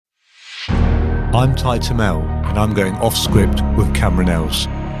I'm Ty Tamel, and I'm going off script with Cameron Els.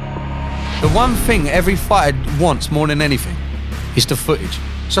 The one thing every fighter wants more than anything is the footage.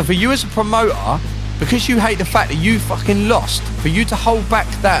 So for you as a promoter, because you hate the fact that you fucking lost, for you to hold back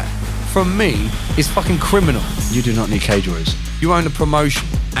that from me is fucking criminal. You do not need cage warriors. You own a promotion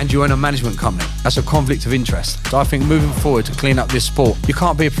and you own a management company. That's a conflict of interest. So I think moving forward to clean up this sport, you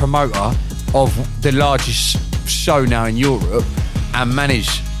can't be a promoter of the largest show now in Europe and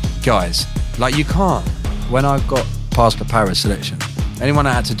manage guys. Like, you can't. When I got past the para selection, anyone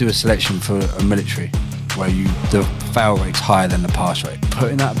that had to do a selection for a military where the fail rate's higher than the pass rate,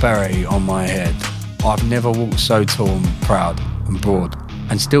 putting that beret on my head, I've never walked so tall and proud and broad.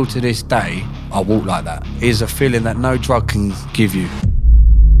 And still to this day, I walk like that. It is a feeling that no drug can give you.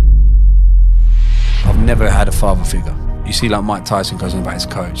 I've never had a father figure. You see, like Mike Tyson goes on about his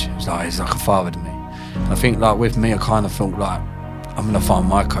coach. He's like a father to me. And I think, like, with me, I kind of felt like I'm going to find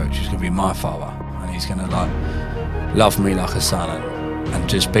my coach who's going to be my father. And he's going to, like, love me like a son and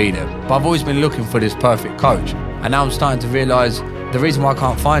just be there. But I've always been looking for this perfect coach. And now I'm starting to realise the reason why I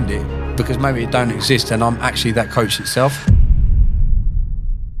can't find it, because maybe it don't exist and I'm actually that coach itself.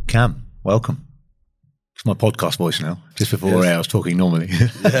 Cam, welcome. It's my podcast voice now. Just before I was talking normally.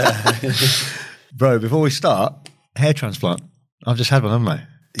 Yeah. Bro, before we start, hair transplant. I've just had one, haven't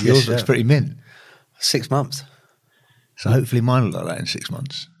I? Yours looks pretty mint. 6 months. So hopefully mine will look like that in 6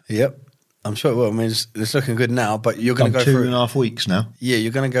 months. Yep. I'm sure it will. I mean, it's looking good now, but you're going to go through 2.5 weeks now. Yeah,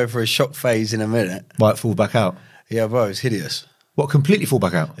 you're going to go for a shock phase in a minute. Might fall back out. Yeah, bro, it's hideous. What, completely fall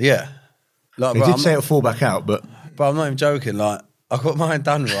back out? Yeah. Like, They did say it'll fall back out, but... But I'm not even joking. Like, I got mine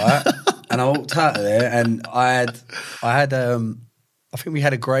done, right? And I walked out of there and I think we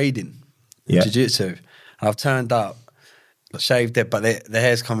had a grading in jiu-jitsu. And I've turned up, shaved it, but the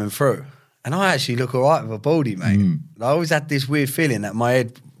hair's coming through. And I actually look all right with a baldy, mate. I always had this weird feeling that my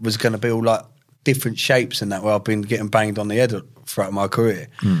head was going to be all like different shapes and that, where I've been getting banged on the head throughout my career.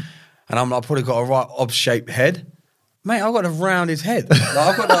 And I've probably got a right odd-shaped head. Mate, I've got a rounded head. Like,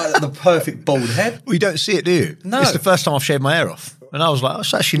 I've got like the perfect bald head. Well, you don't see it, do you? No. It's the first time I've shaved my hair off. And I was like,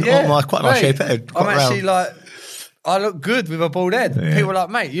 it's actually quite a nice shaped head. I'm actually like, I look good with a bald head. Yeah. People were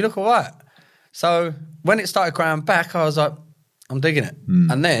like, mate, you look all right. So when it started growing back, I was like, I'm digging it.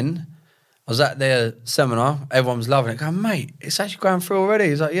 And then I was at their seminar, everyone was loving it, going, mate, it's actually going through already.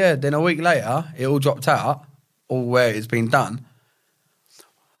 He's like, yeah. Then a week later, it all dropped out, all where it's been done.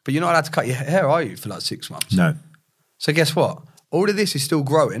 But you're not allowed to cut your hair, are you, for like 6 months? No. So guess what? All of this is still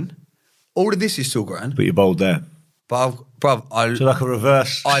growing. All of this is still growing. But you're bald there. But so like a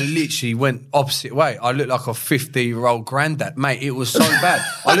reverse. I literally went opposite way. I looked like a 50-year-old granddad. Mate, it was so bad.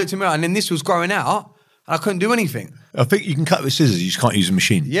 I looked in the mirror and then this was growing out and I couldn't do anything. I think you can cut with scissors, you just can't use a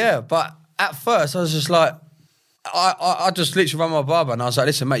machine. Yeah, but at first I was just like, I just literally run my barber and I was like,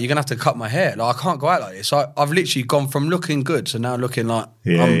 listen, mate, you're going to have to cut my hair. Like, I can't go out like this. I've literally gone from looking good to now looking like,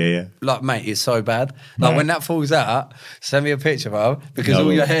 like, mate, it's so bad. Like, when that falls out, send me a picture, bro, because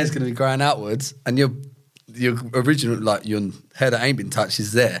all your hair's going to be growing outwards and your original, like, your hair that ain't been touched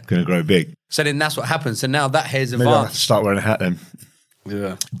is there. Going to grow big. So then that's what happens. So now that hair's Maybe I'll have to advanced. start wearing a hat then.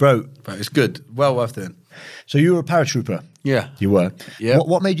 Yeah. Bro, it's good. Well worth doing. So you were a paratrooper? Yeah. You were? Yeah.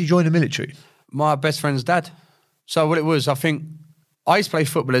 What made you join the military? My best friend's dad. So what it was, I think, I used to play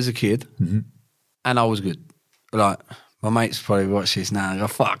football as a kid, and I was good. Like, my mates probably watch this now and go,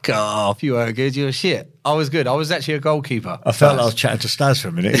 fuck off, you weren't good, you were shit. I was good. I was actually a goalkeeper. I felt like I was chatting to Staz for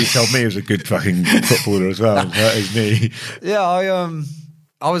a minute. He told me he was a good fucking footballer as well. And hurt his knee. Yeah,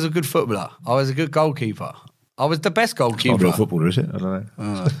 I was a good footballer. I was a good goalkeeper. I was the best goalkeeper. It's not a real footballer, is it? I don't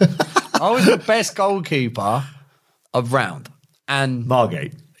know. I was the best goalkeeper around. And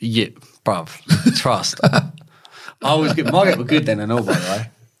Margate? Yeah, bruv. Trust. I was good. Margate were good then and all, by the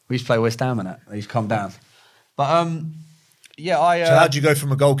way. We used to play West Ham and that. They used to come down. But, yeah, So how'd you go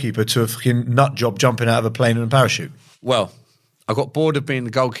from a goalkeeper to a fucking nut job jumping out of a plane in a parachute? Well, I got bored of being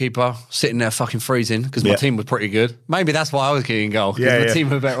the goalkeeper, sitting there fucking freezing, because my team was pretty good. Maybe that's why I was kicking goal, because my team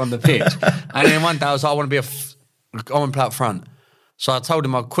were better on the pitch. And then one day I was like, I want to play up front. So I told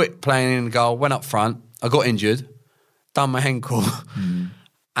him I'd quit playing in the goal, went up front, I got injured, done my ankle.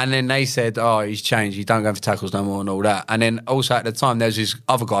 And then they said, oh, he's changed. He don't go for tackles no more and all that. And then also at the time, there's this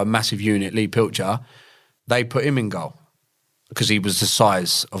other guy, massive unit, Lee Pilcher. They put him in goal because he was the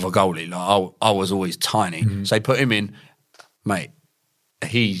size of a goalie. Like, I was always tiny. So they put him in. Mate,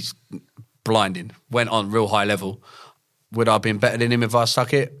 he's blinding. Went on real high level. Would I have been better than him if I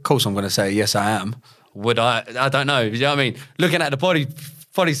stuck it? Of course I'm going to say, yes, I am. Would I? I don't know. You know what I mean? Looking at the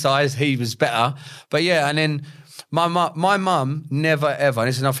body size, he was better. But yeah, and then... My mum never ever, and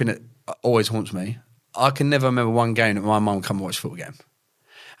this is nothing that always haunts me, I can never remember one game that my mum come and watch a football game.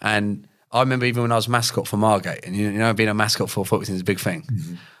 And I remember even when I was mascot for Margate, and you know, being a mascot for football team is a big thing.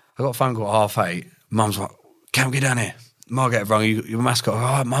 Mm-hmm. I got a phone call at 8:30. Mum's like, "Cam, get down here. Margate have rung you. You're a mascot." All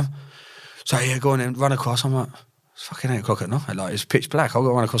right, Mum. So yeah, go on and run across. I'm like, it's fucking 8 o'clock at night. Like, it's pitch black. I've got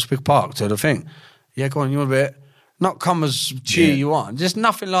to run across a big park to the thing. Yeah, go on. You want a bit? Not come as cheer you on. Just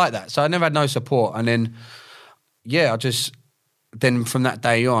nothing like that. So I never had no support. And then, yeah, then from that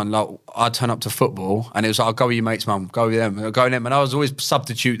day on, like, I'd turn up to football and it was like, I'll go with your mates, Mum, go with them, I'll go with them. And I was always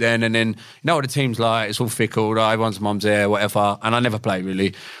substitute then. And then, you know what the team's like, it's all fickle, right? Everyone's mum's there, whatever. And I never played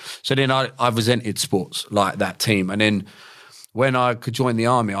really. So then I resented sports like that team. And then when I could join the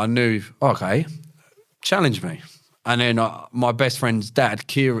army, I knew, okay, challenge me. And then my best friend's dad,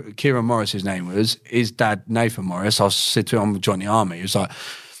 Kieran Morris, his name was, his dad, Nathan Morris, I said to him, I'm going to join the army. He was like,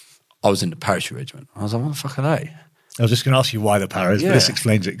 I was in the Paratrooper regiment. I was like, what the fuck are they? I was just going to ask you why the Paras, but this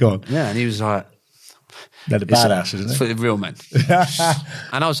explains it. Go on. Yeah, and he was like... They're the badasses, isn't it? It's for the real men.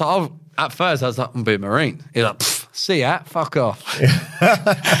 And I was like, at first I was like, I'm going to be a Marine. He was like, see ya, fuck off.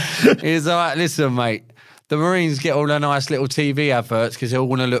 He was like, listen, mate, the Marines get all the nice little TV adverts because they all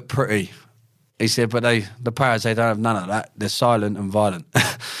want to look pretty. He said, but the Paras, they don't have none of that. They're silent and violent.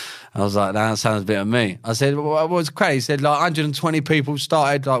 I was like, that sounds a bit of me. I said, well, what was crazy? He said, like, 120 people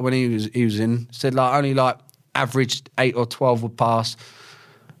started, like, when he was in. Said, like, only, like, averaged 8 or 12 would pass.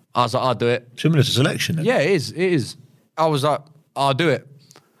 I was like, I'll do it. Similar to selection, then. Yeah, it is. I was like, I'll do it.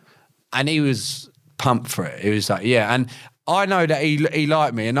 And he was pumped for it. He was like, yeah. And I know that he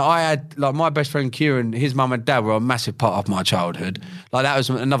liked me. And I had, like, my best friend Kieran, his mum and dad were a massive part of my childhood. Like, that was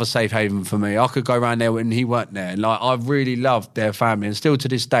another safe haven for me. I could go around there when he weren't there. Like, I really loved their family. And still to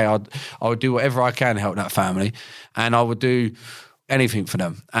this day, I would do whatever I can to help that family. And I would do anything for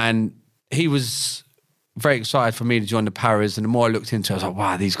them. And he was very excited for me to join the Paras, and the more I looked into it, I was like,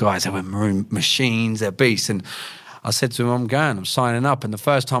 wow, these guys, they're maroon machines, they're beasts. And I said to him, I'm signing up. And the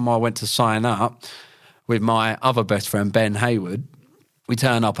first time I went to sign up with my other best friend, Ben Hayward, we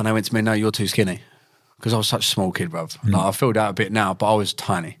turned up and they went to me, no, you're too skinny. Because I was such a small kid, bruv. Like, I filled out a bit now, but I was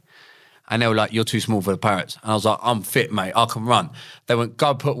tiny. And they were like, you're too small for the Parrots. And I was like, I'm fit, mate, I can run. They went,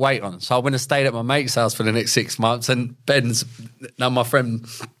 go put weight on. So I went and stayed at my mate's house for the next 6 months, and my friend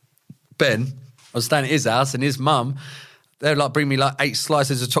Ben, I was staying at his house, and his mum, they'd like bring me like 8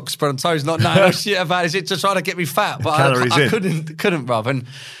 slices of chocolate spread on toast, not knowing no shit about it, just trying to get me fat. But I couldn't, bruv. And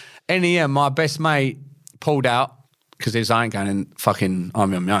in the end, my best mate pulled out because he was, I ain't going in fucking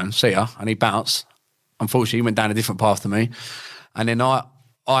army on my own. See ya. And he bounced. Unfortunately, he went down a different path to me. And then I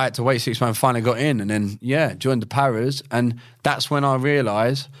had to wait 6 months and finally got in. And then, yeah, joined the Paras. And that's when I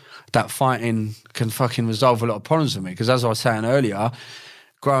realised that fighting can fucking resolve a lot of problems for me. Because as I was saying earlier,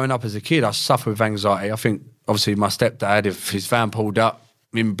 growing up as a kid, I suffered with anxiety. I think, obviously, my stepdad, if his van pulled up,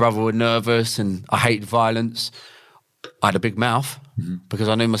 me and my brother were nervous, and I hated violence. I had a big mouth because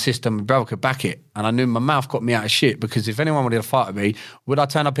I knew my sister and my brother could back it. And I knew my mouth got me out of shit, because if anyone wanted to fight with me, would I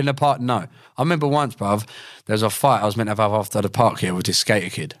turn up in the park? No. I remember once, bruv, there was a fight I was meant to have after the park here with this skater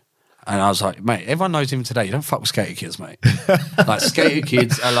kid. And I was like, mate, everyone knows him today. You don't fuck with skater kids, mate. Like, skater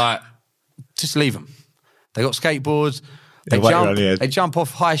kids are like, just leave them. They got skateboards. They jump off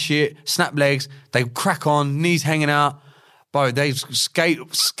high shit, snap legs, they crack on, knees hanging out. Bro,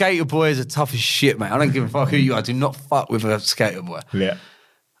 skater boys are tough as shit, mate. I don't give a fuck who you are. I do not fuck with a skater boy. Yeah.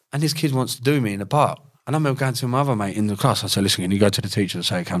 And this kid wants to do me in the park. And I remember going to my other mate in the class. I said, listen, can you go to the teacher and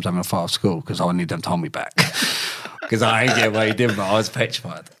say he comes having a fight at school? Because I need them to hold me back. Because I ain't get what he did, but I was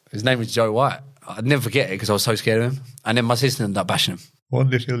petrified. His name was Joe White. I'd never forget it because I was so scared of him. And then my sister ended up bashing him. I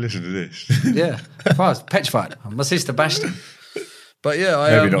wonder if he'll listen to this. Yeah. I was petrified. My sister bashed him. But yeah,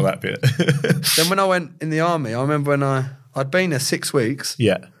 maybe not that bit. Then when I went in the army, I remember when I'd been there 6 weeks.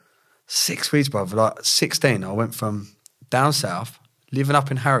 Yeah. 6 weeks, brother. Like 16, I went from down south, living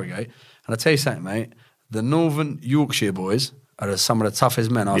up in Harrogate. And I tell you something, mate, the Northern Yorkshire boys are some of the toughest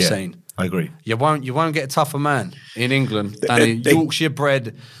men I've seen. I agree. You won't get a tougher man in England than a Yorkshire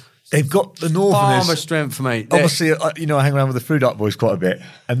bred. They've got the Northerners. Farmer strength, mate. Obviously, I hang around with the Food Art boys quite a bit,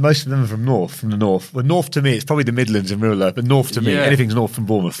 and most of them are from the north. Well, north to me, it's probably the Midlands in real life, but north to me, anything's north from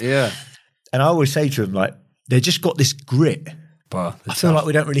Bournemouth. Yeah. And I always say to them, like, they just got this grit. I feel like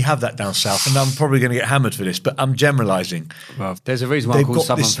we don't really have that down south, and I'm probably going to get hammered for this, but I'm generalising. Well, there's a reason why I call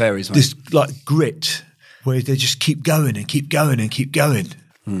Southern Fairies, mate. This, like, grit, where they just keep going and keep going and keep going.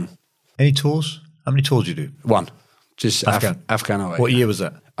 Any tours? How many tours do you do? One. Just Afghan 08. What year was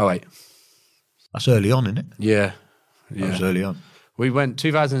that? 08. That's early on, isn't it? Yeah. That was early on. We went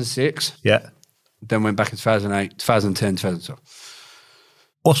 2006. Yeah. Then went back in 2008, 2010, 2012.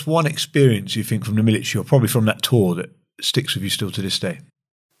 What's one experience you think from the military, or probably from that tour, that sticks with you still to this day?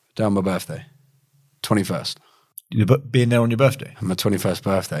 Down my birthday, 21st. Being there on your birthday? My 21st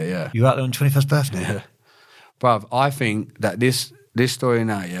birthday, yeah. You were out there on your 21st birthday? Yeah. Bruv, I think that this story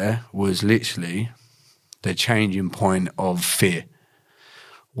now, yeah, was literally the changing point of fear,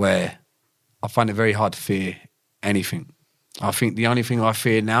 where I find it very hard to fear anything. I think the only thing I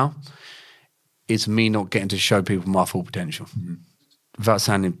fear now is me not getting to show people my full potential. Mm-hmm. Without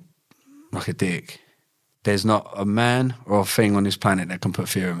sounding like a dick, there's not a man or a thing on this planet that can put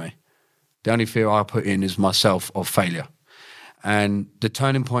fear in me. The only fear I put in is myself of failure. And the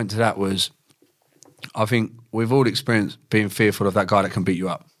turning point to that was, I think we've all experienced being fearful of that guy that can beat you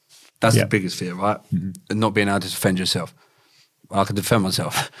up. That's the biggest fear, right? Mm-hmm. And not being able to defend yourself. I can defend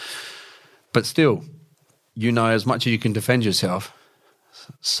myself. But still, you know, as much as you can defend yourself,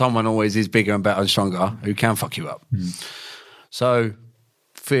 someone always is bigger and better and stronger who can fuck you up. Mm-hmm. So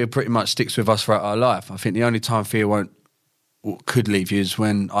fear pretty much sticks with us throughout our life. I think the only time fear could leave you is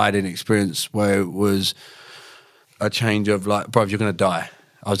when I had an experience where it was a change of like, bro, you're going to die.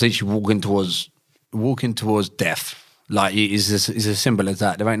 I was literally walking towards death. Like, it's as simple as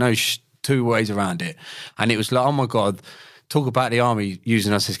that. There ain't no two ways around it. And it was like, oh my God, talk about the army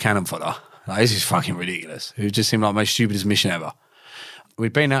using us as cannon fodder. Like, this is fucking ridiculous. It just seemed like the most stupidest mission ever.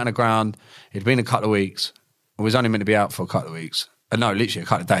 We'd been out on the ground. It'd been a couple of weeks. We was only meant to be out for a couple of weeks. No, literally a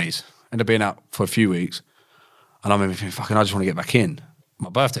couple of days. Ended up being out for a few weeks. And I remember thinking, fucking, I just want to get back in. My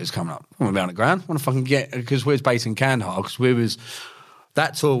birthday's coming up. I want to be on the ground. I want to fucking get, because we was based in Kandahar, because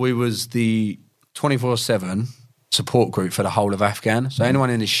that tour, we was the 24/7 support group for the whole of Afghan. So anyone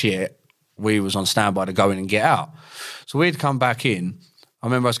in the shit, we was on standby to go in and get out. So we'd come back in. I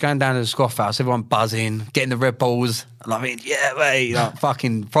remember I was going down to the scoff house, everyone buzzing, getting the Red Bulls. And I mean, yeah, mate, like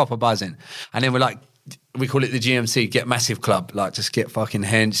fucking proper buzzing. And then we're like, we call it the GMC, get massive club, like just get fucking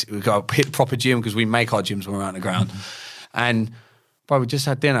hens. We go hit proper gym because we make our gyms when we're out on the ground. Mm-hmm. And bro, we just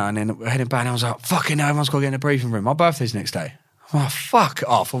had dinner and then we're heading back and I was like, fucking hell, everyone's got to get in the briefing room. My birthday's next day. I'm like, fuck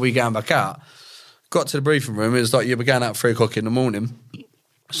off. Are we going back out? Got to the briefing room. It was like, you were going out at 3 o'clock in the morning.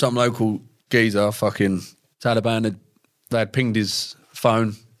 Some local geezer, fucking Taliban, they had pinged his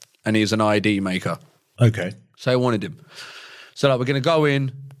phone and he was an ID maker. Okay. So they wanted him. So like, we're going to go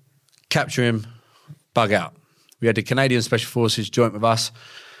in, capture him, bug out. We had the Canadian Special Forces joint with us.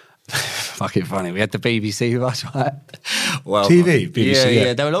 Fucking funny. We had the BBC with us, right? Well, TV, BBC.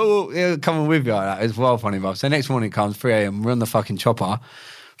 Yeah. They were like, oh, yeah, coming with you. Like, it was well funny, bro. So next morning comes 3 a.m. We're on the fucking chopper,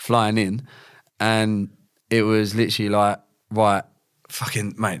 flying in, and it was literally like, right,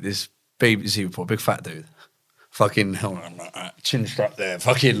 fucking mate, this BBC report, big fat dude. Fucking, chin strap there,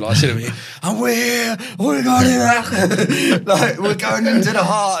 fucking, like, and we're here, we're going here, like, we're going into the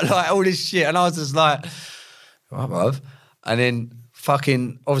heart, like, all this shit. And I was just like, right, bruv. And then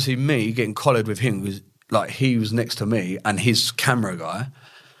fucking, obviously me getting collared with him was, like, he was next to me and his camera guy.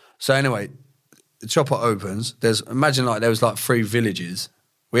 So anyway, the chopper opens, imagine like there was like 3 villages.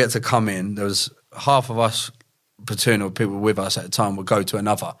 We had to come in, there was half of us, platoon of people with us at the time would go to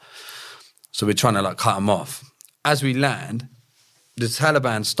another. So we're trying to like cut them off. As we land, the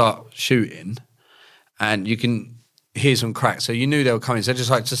Taliban start shooting and you can hear some cracks. So you knew they were coming. So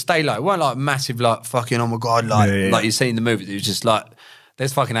just like, to stay low. It weren't like massive, like fucking, oh my God, like you see in the movies. It was just like,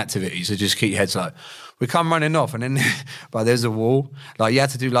 there's fucking activity. So just keep your heads low. We come running off and then, but there's a wall. Like you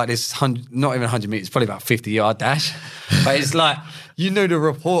had to do like this, not even 100 meters, probably about 50-yard dash. But it's like, you knew the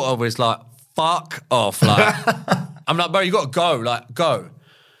reporter was like, fuck off. Like, I'm like, bro, you got to go, like, go.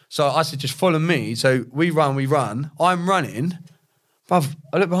 So I said, just follow me. So we run. I'm running. Bruv,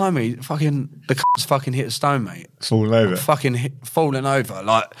 I look behind me, fucking, the c***'s fucking hit a stone, mate. Falling over. Falling over.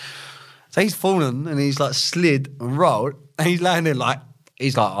 Like, so he's fallen and he's like slid and rolled and he's landing like,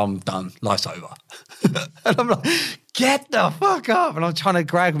 he's like, I'm done. Life's over. And I'm like, get the fuck up. And I'm trying to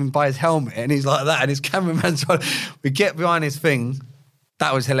grab him by his helmet and he's like that. And his cameraman's trying, we get behind his thing.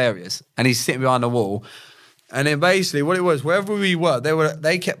 That was hilarious. And he's sitting behind the wall. And then basically what it was, wherever we were,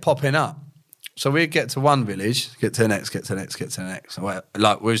 they kept popping up. So we'd get to one village, get to the next, get to the next, get to the next.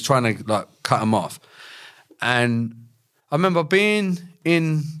 Like we was trying to like cut them off. And I remember being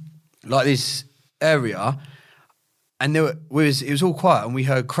in like this area and it was all quiet and we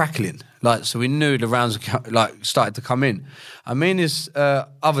heard crackling. Like, so we knew the rounds like started to come in. And me and this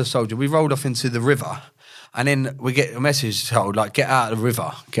other soldier, we rolled off into the river. And then we get a message told, like, get out of the river.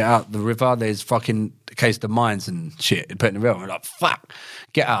 Get out the river. There's fucking, in case the mines and shit put in the river. We're like, fuck,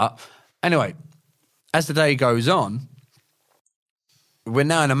 get out. Anyway, as the day goes on, we're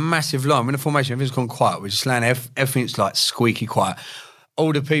now in a massive line. We're in a formation. Everything's gone quiet. We're just landing. Everything's like squeaky quiet.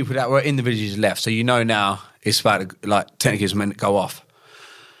 All the people that were in the villages left. So you know now it's about to, like, technically it's meant to go off.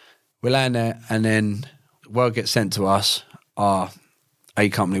 We land there and then word gets sent to us, our A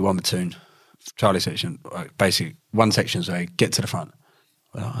Company 1 platoon. Charlie section, basically one section, so get to the front.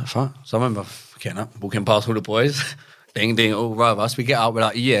 We're like, fine. So I remember getting up, walking past all the boys, ding, ding, all right of us. We get up, we're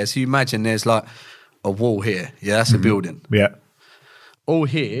like, yeah, so you imagine there's like a wall here. Yeah, that's a building. Yeah. All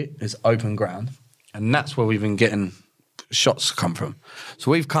here is open ground, and that's where we've been getting shots come from.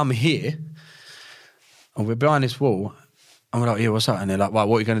 So we've come here, and we're behind this wall, and we're like, yeah, what's that? And they're like, right,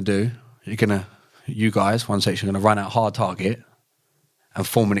 what are you going to do? You guys, one section, are going to run out hard target and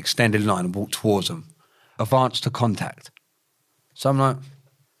form an extended line and walk towards them. Advance to contact. So I'm like,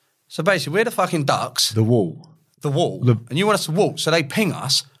 so basically, we're the fucking ducks. The wall. And you want us to walk, so they ping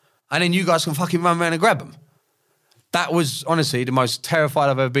us, and then you guys can fucking run around and grab them. That was, honestly, the most terrified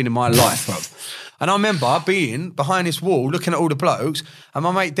I've ever been in my life, bro. And I remember being behind this wall, looking at all the blokes, and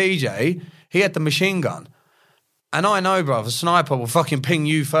my mate DJ, he had the machine gun. And I know, bro, a sniper will fucking ping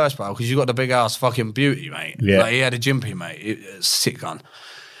you first, bro, because you got the big ass fucking beauty, mate. Yeah. Like, he had a Jimpy, mate. Sick gun.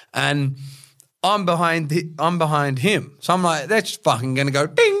 And I'm behind him. So I'm like, they're just fucking going to go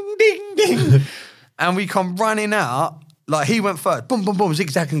ding, ding, ding. And we come running out. Like, he went first. Boom, boom, boom.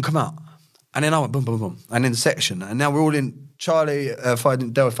 Zigzag and come out. And then I went boom, boom, boom. And in the section. And now we're all in Charlie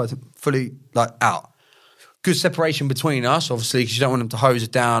fighting, Delta fighting, fully, like, out. Good separation between us, obviously, because you don't want them to hose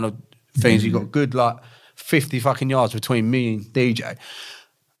it down or things. You've got good, like, 50 fucking yards between me and DJ.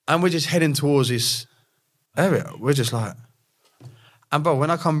 And we're just heading towards this area. We're just like... And, bro, when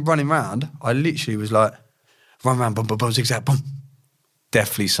I come running round, I literally was like, run around, boom, boom, boom, zigzag, boom.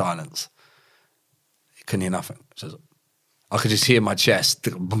 Deathly silence. You couldn't hear nothing. So I could just hear my chest,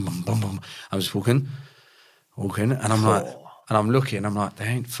 boom, boom, boom, boom. I was walking, and I'm like, and I'm looking, I'm like, they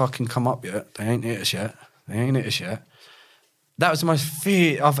ain't fucking come up yet. They ain't hit us yet. That was the most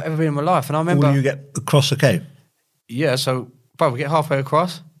fear I've ever been in my life. And I remember... Will you get across the cave? Yeah, so, bro, we get halfway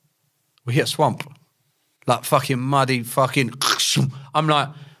across, we hit a swamp. Like fucking muddy, fucking... I'm like,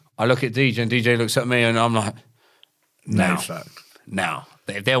 I look at DJ and DJ looks at me and I'm like, now.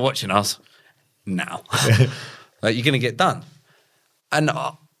 If they're watching us, now. Like, you're going to get done. And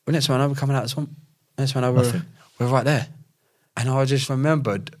when next man over, coming out of the swamp, next man over, we're right there. And I just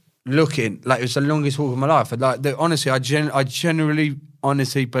remembered looking, like it was the longest walk of my life. And like, honestly, I generally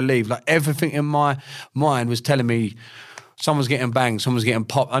honestly believe, like everything in my mind was telling me someone's getting banged, someone's getting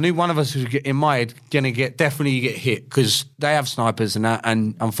popped. I knew one of us was in my head going to definitely get hit because they have snipers and that.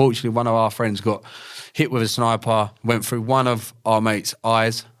 And unfortunately, one of our friends got hit with a sniper, went through one of our mates'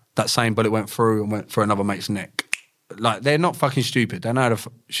 eyes. That same bullet went through and went through another mate's neck. Like, they're not fucking stupid. They know how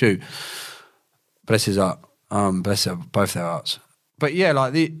to shoot. Bless his heart. Bless both their hearts. But yeah,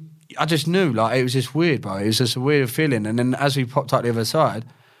 like, I just knew, like, it was just weird, bro. It was just a weird feeling. And then as we popped out the other side,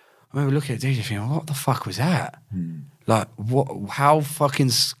 I remember looking at DJ thinking, what the fuck was that? Like, how fucking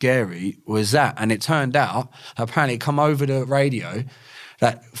scary was that? And it turned out, apparently it come over the radio,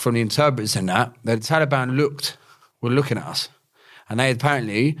 that from the interpreters and that the Taliban were looking at us. And they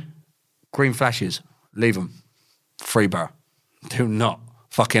apparently, green flashes, leave them. Free, bro. Do not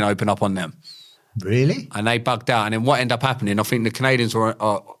fucking open up on them. Really? And they bugged out. And then what ended up happening, I think the Canadians were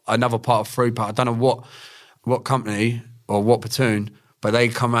another part of Free Part. I don't know what company or what platoon, but they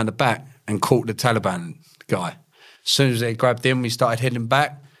come around the back and caught the Taliban guy. As soon as they grabbed him, we started heading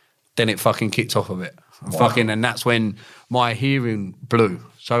back. Then it fucking kicked off a bit. Wow. And that's when my hearing blew.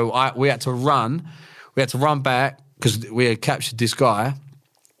 So we had to run. We had to run back because we had captured this guy.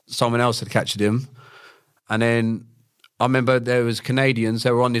 Someone else had captured him. And then I remember there was Canadians,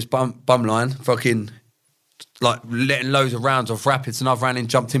 they were on this bum line, fucking like letting loads of rounds off rapids, and I've ran and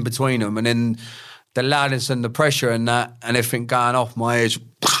jumped in between them. And then the loudness and the pressure and that and everything going off, my ears,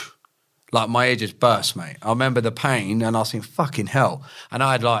 like my ear just burst, mate. I remember the pain and I was thinking, fucking hell. And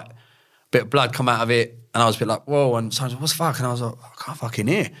I had like a bit of blood come out of it and I was a bit like, whoa, and someone was, what's the fuck? And I was like, I can't fucking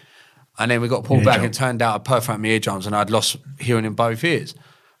hear. And then we got pulled back and it turned out I perforated my eardrums and I'd lost hearing in both ears.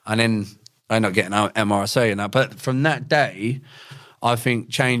 And then I ended up getting out MRSA and that. But from that day, I think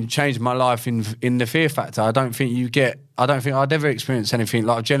changed my life in the fear factor. I don't think I'd ever experienced anything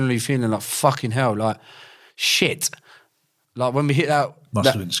like generally feeling like fucking hell, like shit. Like when we hit that, must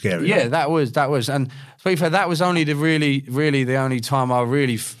have been scary. Yeah, that was, and to be fair, that was only really the only time I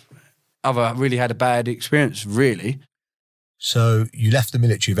really had a bad experience. Really. So you left the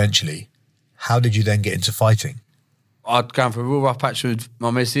military eventually. How did you then get into fighting? I'd gone for a real rough patch with my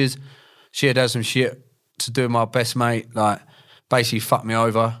missus. She had done some shit to do with my best mate, like basically fucked me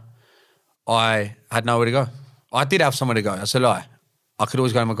over. I had nowhere to go. I did have somewhere to go, that's a lie. I could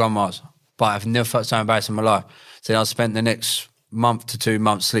always go to my grandma's, but I've never felt so embarrassed in my life. So I spent the next month to 2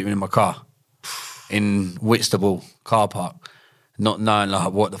 months sleeping in my car in Whitstable car park, not knowing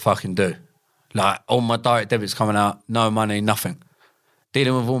like what to fucking do. Like all my direct debits coming out, no money, nothing.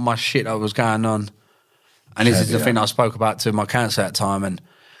 dealing with all my shit that was going on. And this is the thing I spoke about to my cancer at that time.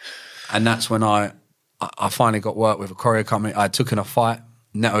 And that's when I finally got work with a courier company. I took in a fight.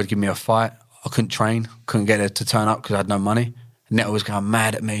 Neto would give me a fight. I couldn't train, couldn't get her to turn up because I had no money. Neto was going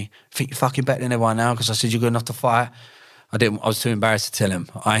mad at me. I think you're fucking better than everyone now because I said you're good enough to fight. I was too embarrassed to tell him,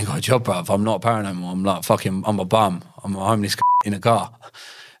 I ain't got a job, bruv. I'm not a parent anymore. I'm like fucking, I'm a bum. I'm a homeless in a car.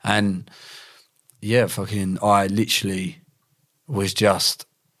 And yeah, fucking, I literally was just,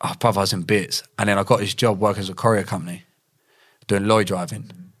 bruv, I was in bits. And then I got this job working as a courier company, doing lorry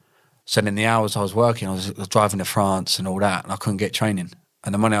driving. So then the hours I was working, I was driving to France and all that, and I couldn't get training.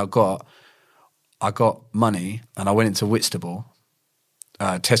 And the money I got money, and I went into Whitstable,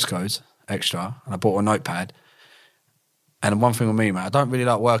 Tesco's extra, and I bought a notepad. And one thing with me, man, I don't really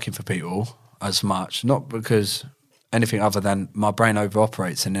like working for people as much, not because anything other than my brain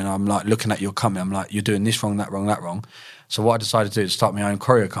over-operates, and then I'm like looking at your company, I'm like, you're doing this wrong, that wrong, that wrong. So what I decided to do is start my own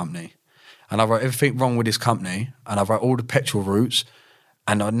courier company. And I wrote everything wrong with this company, and I wrote all the petrol routes,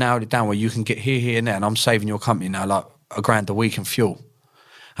 and I nailed it down where you can get here, here, and there, and I'm saving your company now like $1,000 a week in fuel.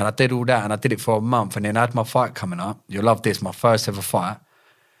 And I did all that, and I did it for a month, and then I had my fight coming up. You'll love this, my first ever fight.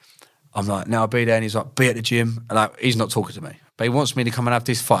 I'm like, now I'll be there, and he's like, be at the gym. And like, he's not talking to me. But he wants me to come and have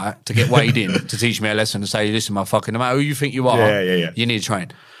this fight to get weighed in, to teach me a lesson, to say, listen, motherfucker, no matter who you think you are, you need to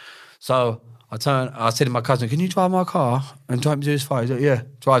train. So I said to my cousin, can you drive my car and drive me to this fight? He's like, yeah,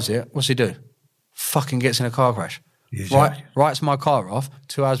 drives it. What's he do? Fucking gets in a car crash. Writes my car off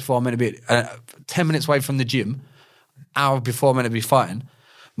 2 hours before I'm meant to be, 10 minutes away from the gym, hour before I'm meant to be fighting.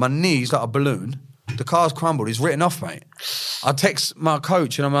 My knee's like a balloon. The car's crumbled. He's written off, mate. I text my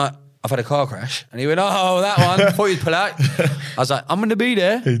coach and I'm like, I've had a car crash. And he went, oh, that one. Thought you'd pull out. I was like, I'm going to be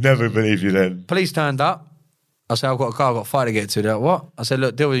there. He'd never believe you then. Police turned up. I said, I've got a car, I've got a fight to get to. They're like, what? I said,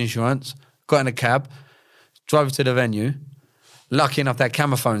 look, deal with insurance. Got in a cab, drove to the venue. Lucky enough, they had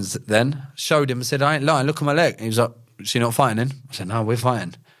camera phones then. Showed him and said, I ain't lying, look at my leg. And he was like, so you're not fighting then? I said, no, we're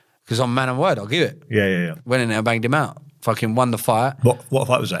fighting. Because I'm man and word, I'll give it. Yeah. Went in there and banged him out. Fucking won the fight. What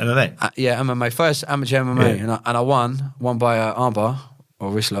fight was that? MMA? Yeah, MMA. First amateur MMA. Yeah. And I won by armbar or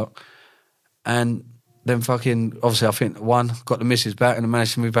wrist lock. And then fucking, obviously I think won, got the missus back and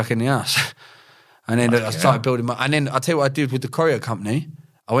managed to move back in the house. And then I started building my, and then I'll tell you what I did with the courier company.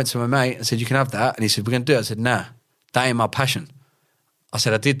 I went to my mate and said, you can have that. And he said, we're going to do it. I said, nah, that ain't my passion. I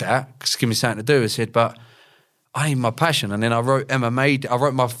said, I did that because give me something to do. I said, but I ain't my passion. And then I wrote MMA. I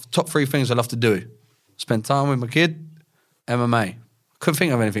wrote my top 3 things I love to do. Spend time with my kid, MMA. Couldn't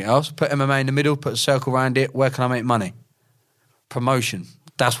think of anything else. Put MMA in the middle, put a circle around it. Where can I make money? Promotion.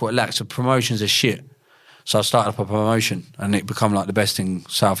 That's what it lacks. So promotions are shit. So I started up a promotion and it became like the best in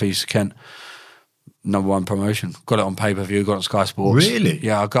South East Kent. #1 promotion. Got it on pay-per-view, got it on Sky Sports. Really?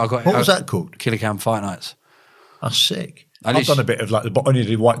 Yeah, I got What was that called? Killer Cam Fight Nights. That's sick. I've done a bit of like only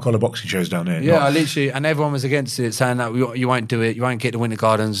the white collar boxing shows down there. Yeah, I literally, and everyone was against it, saying that you won't do it, you won't get the Winter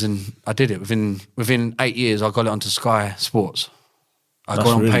Gardens, and I did it within 8 years. I got it onto Sky Sports. I got it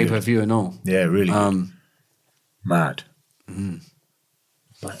on really pay-per-view and all. Yeah, really. Mad.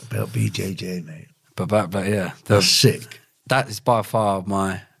 Black belt BJJ, mate. But yeah, that's sick. That is by far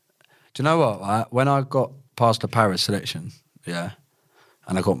my. Do you know what? Right? When I got past the para selection, yeah,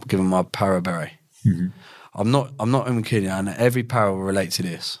 and I got given my para beret. Mm-hmm. I'm not even kidding, and every para will relate to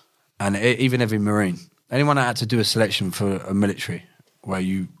this, and even every Marine. Anyone that had to do a selection for a military where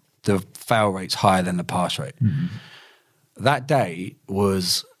the fail rate's higher than the pass rate. Mm-hmm. That day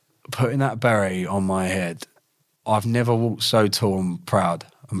was putting that beret on my head. I've never walked so tall and proud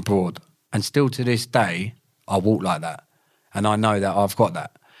and broad, and still to this day, I walk like that, and I know that I've got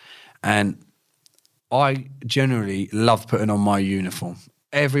that, and I generally love putting on my uniform.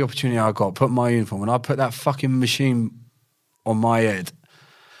 Every opportunity I got, put my uniform. When I put that fucking machine on my head,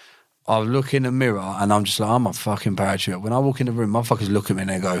 I look in the mirror and I'm just like, I'm a fucking paratrooper. When I walk in the room, motherfuckers look at me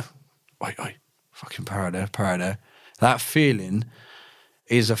and they go, wait, fucking para there. That feeling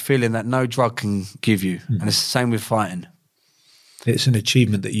is a feeling that no drug can give you. And it's the same with fighting. It's an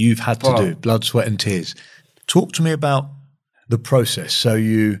achievement that you've had to do, blood, sweat and tears. Talk to me about the process. So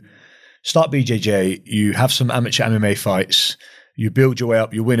you start BJJ, you have some amateur MMA fights, you build your way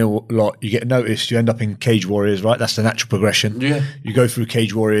up, you win a lot, you get noticed, you end up in Cage Warriors, right? That's the natural progression. Yeah. You go through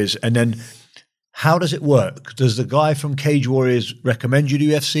Cage Warriors, and then how does it work? Does the guy from Cage Warriors recommend you to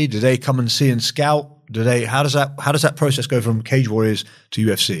UFC? Do they come and see and scout? How does that process go from Cage Warriors to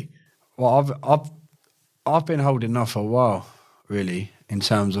UFC? Well, I've been holding off for a while, really, in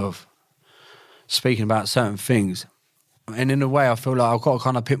terms of speaking about certain things. And in a way, I feel like I've got to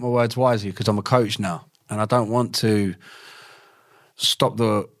kind of pick my words wisely because I'm a coach now, and I don't want to stop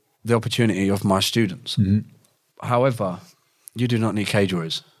the opportunity of my students. Mm-hmm. However, You do not need cage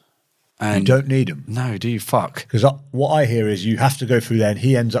warriors. And you don't need them. No, do you? Fuck. Because what I hear is you have to go through there, and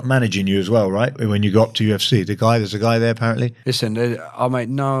he ends up managing you as well, right? When you go up to UFC, there's a guy there apparently. Listen,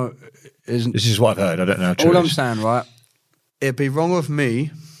 no. This is what I've heard. I don't know. All I'm saying, right? It'd be wrong of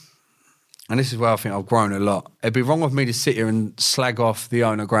me, and this is where I think I've grown a lot. It'd be wrong of me to sit here and slag off the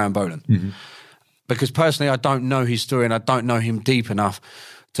owner, Graham Boland. Mm-hmm. Because personally, I don't know his story and I don't know him deep enough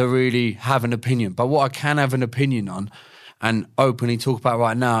to really have an opinion. But what I can have an opinion on and openly talk about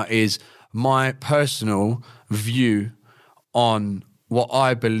right now is my personal view on what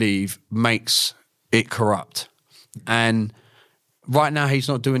I believe makes it corrupt. And right now, he's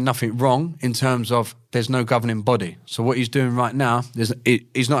not doing nothing wrong in terms of there's no governing body. So what he's doing right now,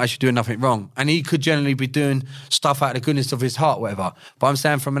 he's not actually doing nothing wrong. And he could generally be doing stuff out of the goodness of his heart, whatever. But I'm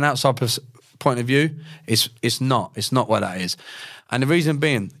saying from an outside point of view, it's not what that is. And the reason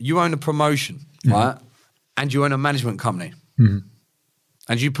being, you own a promotion, right? And you own a management company. Mm-hmm.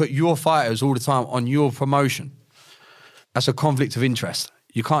 And you put your fighters all the time on your promotion. That's a conflict of interest.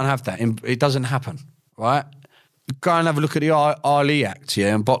 You can't have that. It doesn't happen, right? Go and have a look at the Ali Act,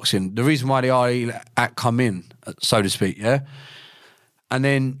 yeah, in boxing. The reason why the Ali Act come in, so to speak, yeah? And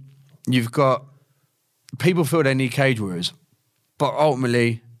then you've got people feel they need cage warriors. But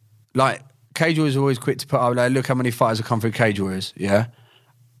ultimately, like, cage warriors are always quick to put up, like, look how many fighters have come through cage warriors, yeah?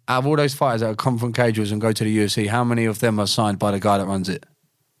 Out of all those fighters that have come from cage warriors and go to the UFC, how many of them are signed by the guy that runs it?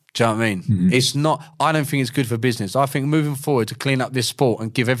 Do you know what I mean? Mm-hmm. It's not, I don't think it's good for business. I think moving forward to clean up this sport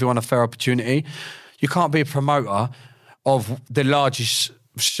and give everyone a fair opportunity, you can't be a promoter of the largest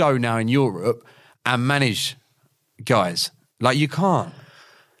show now in Europe and manage guys. Like, you can't.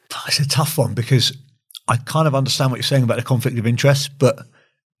 It's a tough one because I kind of understand what you're saying about the conflict of interest, but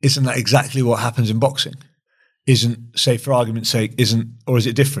isn't that exactly what happens in boxing? Isn't, say, for argument's sake, or is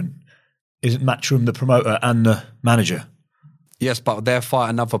it different? Isn't Matchroom the promoter and the manager? Yes, but they're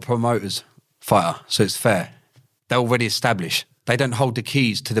fighting another promoter's fighter, so it's fair. They're already established. They don't hold the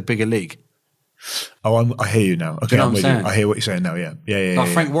keys to the bigger league. Oh, I hear you now. Okay, you know I'm with you. I hear what you're saying now, yeah. Like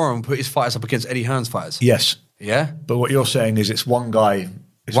Frank Warren put his fighters up against Eddie Hearn's fighters. Yes. Yeah? But what you're saying is it's one guy,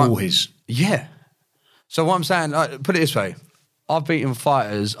 all his. Yeah. So what I'm saying, put it this way. I've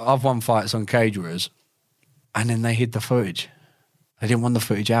won fights on cage warriors, and then they hid the footage. They didn't want the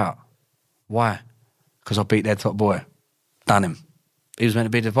footage out. Why? Because I beat their top boy. Done him. He was meant to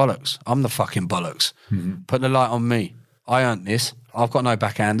be the bollocks. I'm the fucking bollocks. Mm-hmm. Put the light on me. I earned this. I've got no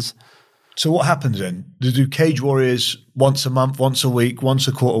backhands. So what happens then? Do cage warriors once a month, once a week, once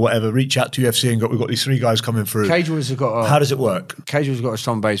a quarter, whatever, reach out to UFC and we've got these three guys coming through? Cage warriors have got how does it work? Cage warriors have got a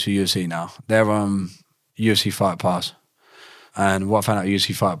strong base for UFC now. They're UFC Fight Pass. And what I found out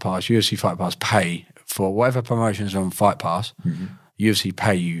UFC Fight Pass pay for whatever promotions on Fight Pass, mm-hmm. UFC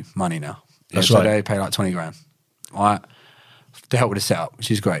pay you money now. That's so right. They pay like 20 grand. All right. To help with the setup, which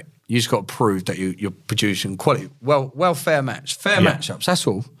is great. You just got to prove that you're producing quality. Well, fair matchups. That's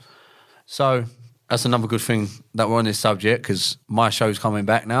all. So that's another good thing that we're on this subject because my show's coming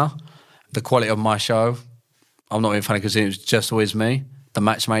back now. The quality of my show, I'm not being funny because it's just always me. The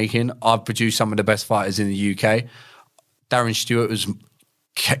matchmaking, I've produced some of the best fighters in the UK. Darren Stewart was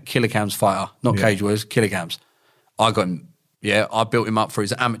Killer Cam's fighter, not Cage Warriors, Killer Cam's. I got him. Yeah, I built him up for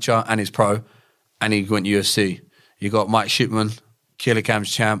his amateur and his pro, and he went UFC. You got Mike Shipman, Killer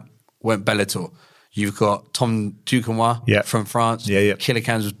Cam's champ, went Bellator. You've got Tom Duquesnoy from France. Yeah. Killer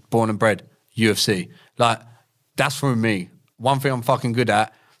Cam's was born and bred, UFC. Like, that's from me. One thing I'm fucking good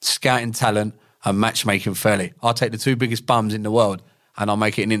at, scouting talent and matchmaking fairly. I'll take the two biggest bums in the world and I'll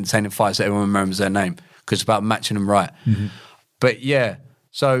make it an entertaining fight so everyone remembers their name because it's about matching them right. Mm-hmm. But yeah,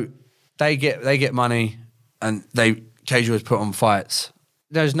 so they get money and Cage Warriors put on fights.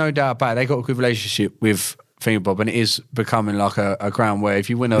 There's no doubt about it. They got a good relationship with Fingerbob, and it is becoming like a ground where if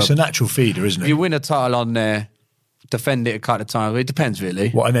you win it's a natural feeder, isn't it? If you win a title on there, defend it a couple of times. It depends, really.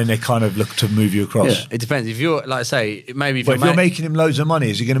 What, and then they kind of look to move you across. Yeah, it depends. If you're, like I say, maybe if you're making him loads of money,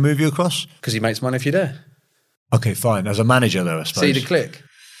 is he going to move you across? Because he makes money if you're there. Okay, fine. As a manager, though, I suppose. See the click?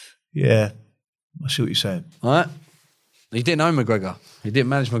 Yeah, I see what you're saying. All right. He didn't own McGregor. He didn't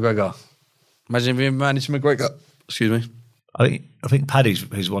manage McGregor. Imagine if he managed McGregor. Excuse me. I think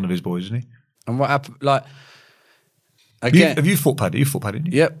Paddy's one of his boys, isn't he? And what happened? Like. Again, have you fought Paddy? You fought Paddy,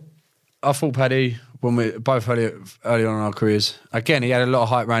 didn't you? Yep. I fought Paddy when we both early on in our careers. Again, he had a lot of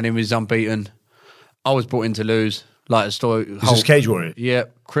hype around him. He was unbeaten. I was brought in to lose. Like a story. This is Cage Warrior? Yeah.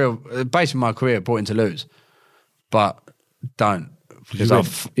 Basically my career, brought in to lose. But don't. Because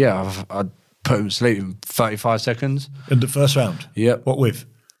I put him to sleep in 35 seconds. In the first round? Yep. What with?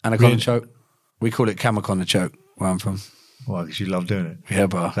 Anaconda choke. We call it Kamaconda choke, where I'm from. Well, because you love doing it. Yeah,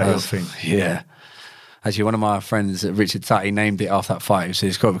 bro. That's your thing. Yeah. Actually, one of my friends, Richard Tutty, named it after that fight. He said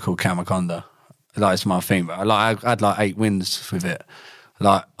it's got to be called Kamakonda. Like, it's my thing. But I had like 8 wins with it.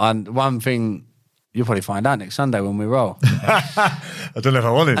 Like, and one thing you'll probably find out next Sunday when we roll. I don't know if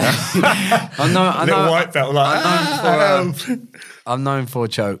I want it now. I know. Little white belt, like, I'm known for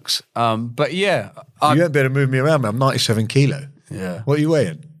chokes. But yeah. You won't be able to move me around, man. I'm 97 kilo. Yeah. What are you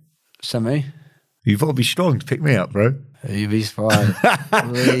weighing? Semi. You've got to be strong to pick me up, bro. You'd be surprised.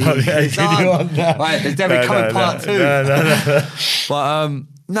 Right, there's definitely coming part 2. No.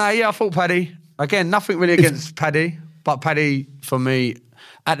 But, I thought Paddy. Again, nothing really against Paddy. But Paddy, for me,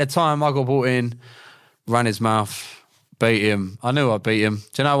 at the time, I got brought in, ran his mouth, beat him. I knew I'd beat him.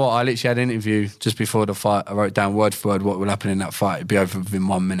 Do you know what? I literally had an interview just before the fight. I wrote down word for word what would happen in that fight. It'd be over within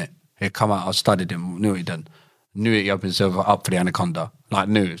 1 minute. He'd come out, I studied him, knew what he'd done. Knew that he opened himself up for the Anaconda. Like,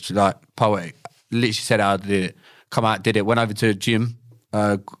 knew. It's like poetic. Literally said how I did it. Come out, did it. Went over to a gym.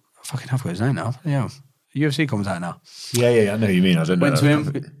 I fucking have got his name now. Yeah. UFC commentator now. Yeah, I know who you mean. I don't know. Went to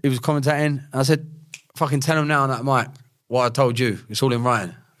him. He was commentating. I said, fucking tell him now on that mic what I told you. It's all in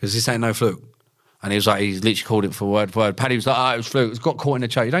writing. Because this ain't no fluke. And he was like, he's literally called it for word for word. Paddy was like, it was fluke. It's got caught in the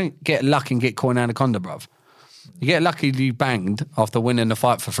choke. You don't get lucky and get caught in Anaconda, bruv. You get lucky you banged after winning the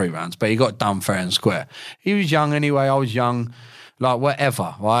fight for 3 rounds, but he got done fair and square. He was young anyway. I was young. Like,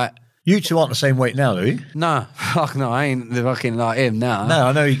 whatever, right? You two aren't the same weight now, are you? No, fuck no, I ain't fucking like him now. No,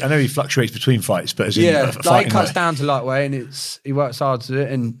 I know he fluctuates between fights, but as in like he cuts down to lightweight and he works hard to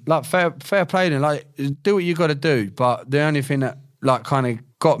it, and like fair play to him, like do what you got to do. But the only thing that like kind of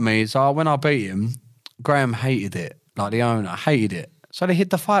got me is when I beat him, Graham hated it, like the owner hated it, so they hid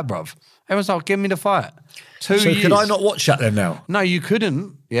the fight, bruv. Everyone's like, give me the fight. 2 years. So could I not watch that then now? No, you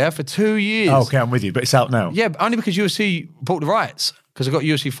couldn't. Yeah, for 2 years. Oh, okay, I'm with you, but it's out now. Yeah, but only because UFC bought the rights. Because I got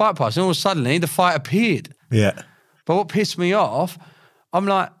UFC Fight Pass, and all of a sudden the fight appeared. Yeah. But what pissed me off, I'm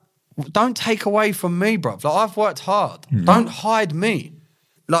like, don't take away from me, bro. Like, I've worked hard. Don't hide me.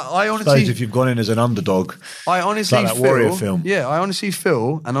 Like, I honestly, I suppose if you've gone in as an underdog, I honestly like that Warrior film. Yeah, I honestly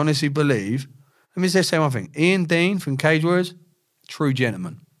feel and honestly believe. Let me just say one thing. Ian Dean from Cage Warriors, true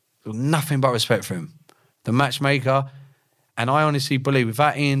gentleman. Nothing but respect for him. The matchmaker, and I honestly believe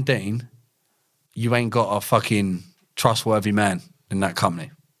without Ian Dean, you ain't got a fucking trustworthy man in that company,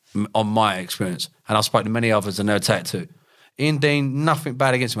 on my experience. And I spoke to many others and they'll take it too. Ian Dean, nothing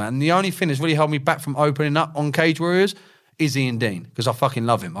bad against him. And the only thing that's really held me back from opening up on Cage Warriors is Ian Dean, because I fucking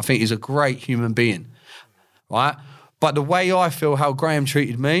love him. I think he's a great human being, right? But the way I feel how Graham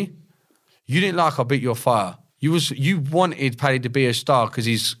treated me, you didn't like I beat your fire. You wanted Paddy to be a star because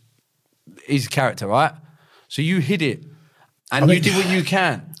he's a character, right? So you hid it. And you did what you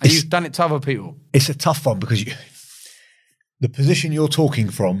can. And you've done it to other people. It's a tough one because the position you're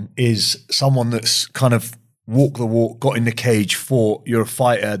talking from is someone that's kind of walked the walk, got in the cage, fought. You're a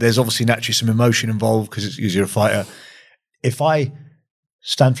fighter. There's obviously naturally some emotion involved because you're a fighter. If I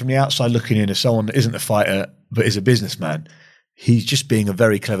stand from the outside looking in as someone that isn't a fighter but is a businessman, he's just being a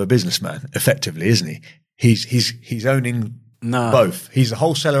very clever businessman, effectively, isn't he? He's owning both. He's the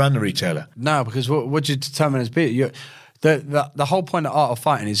wholesaler and the retailer. No, because what you determine as being the whole point of art of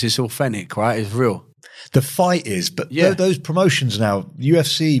fighting is it's authentic, right? It's real. The fight is, but those promotions now,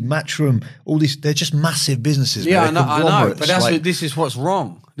 UFC, Matchroom, all these, they're just massive businesses. Yeah, I know, but this is what's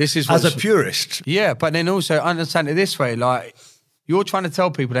wrong. This is as a purist. Yeah, but then also understand it this way, like you're trying to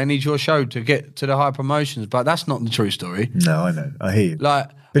tell people they need your show to get to the high promotions, but that's not the true story. No, I know. I hear you. Like,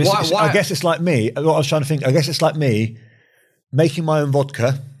 but why? I guess it's like me. What I was trying to think, I guess it's like me making my own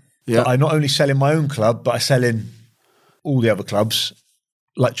vodka. Yeah. I not only sell in my own club, but I sell in all the other clubs.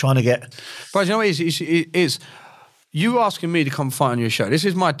 Like trying to get... But you know what it is? You asking me to come fight on your show. This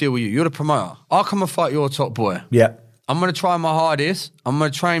is my deal with you. You're the promoter. I'll come and fight your top boy. Yeah. I'm going to try my hardest. I'm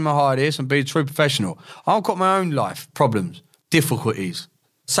going to train my hardest and be a true professional. I've got my own life problems, difficulties,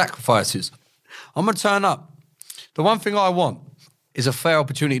 sacrifices. I'm going to turn up. The one thing I want is a fair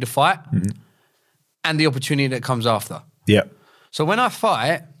opportunity to fight and the opportunity that comes after. Yeah. So when I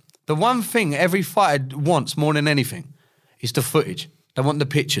fight, the one thing every fighter wants more than anything is the footage. They want the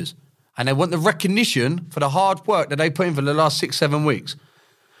pictures. And they want the recognition for the hard work that they put in for the last 6-7 weeks.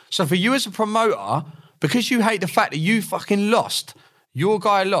 So for you as a promoter, because you hate the fact that you fucking lost, your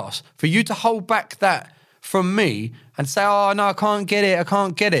guy lost, for you to hold back that from me and say, oh, no, I can't get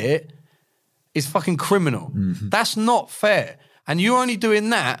it, is fucking criminal. Mm-hmm. That's not fair. And you're only doing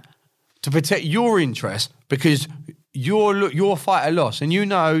that to protect your interest because your fighter lost. And you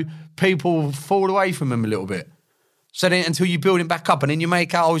know people fall away from him a little bit. So then until you build it back up and then you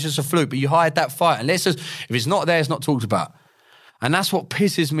make out, oh, it's just a fluke, but you hide that fight. And let's just, if it's not there, it's not talked about. And that's what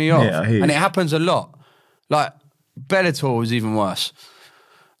pisses me off. Yeah, and it happens a lot. Like, Bellator is even worse.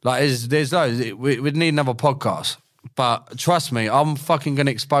 Like, there's loads. We'd need another podcast. But trust me, I'm fucking going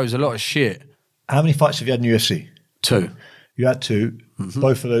to expose a lot of shit. How many fights have you had in UFC? 2. You had 2. Mm-hmm.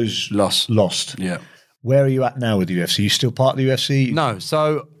 Both of those lost. Yeah. Where are you at now with the UFC? You still part of the UFC? No.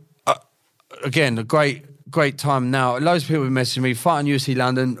 So, again, a great time now. Loads of people have messaged me, fighting UFC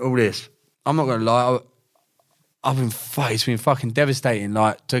London, all this. I'm not going to lie. It's been fucking devastating.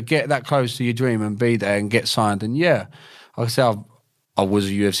 Like, to get that close to your dream and be there and get signed. And yeah, like I said, I was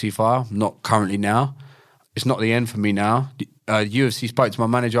a UFC fighter. Not currently now. It's not the end for me now. UFC spoke to my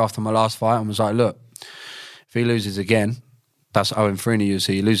manager after my last fight and was like, look, if he loses again, that's 0-3 in the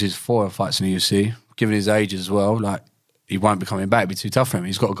UFC. He loses 4 fights in the UFC. Given his age as well, like, he won't be coming back. It'd be too tough for him.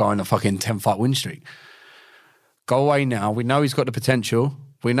 He's got to go on a fucking 10-fight win streak. Go away now. We know he's got the potential.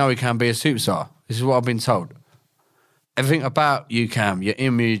 We know he can be a superstar. This is what I've been told. Everything about you, Cam, your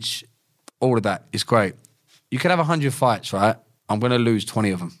image, all of that is great. You could have 100 fights, right? I'm going to lose 20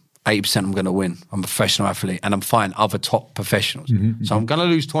 of them. 80% I'm going to win. I'm a professional athlete and I'm fighting other top professionals. Mm-hmm, so I'm going to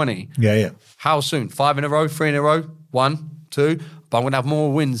lose 20. Yeah. How soon? 5 in a row, 3 in a row, 1, 2. But I'm going to have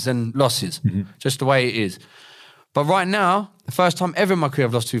more wins than losses. Mm-hmm. Just the way it is. But right now, the first time ever in my career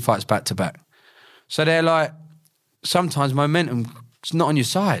I've lost 2 fights back to back. So they're like, sometimes momentum's not on your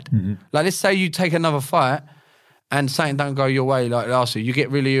side. Mm-hmm. Like, let's say you take another fight and something don't go your way like last year. You get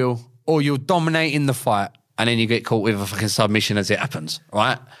really ill or you're dominating the fight and then you get caught with a fucking submission as it happens,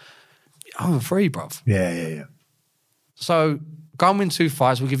 right? I'm free, bruv. Yeah. So go and win 2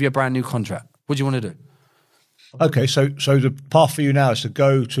 fights. We'll give you a brand new contract. What do you want to do? Okay, so the path for you now is to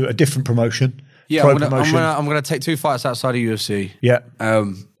go to a different promotion. Yeah, I'm gonna take 2 fights outside of UFC. Yeah.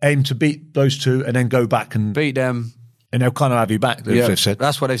 Aim to beat those 2 and then go back and beat them. And they'll kind of have you back, they've said.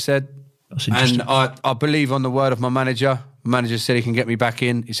 That's what they said. That's interesting. And I believe on the word of my manager. My manager said he can get me back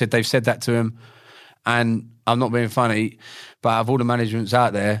in. He said they've said that to him. And I'm not being funny, but out of all the managements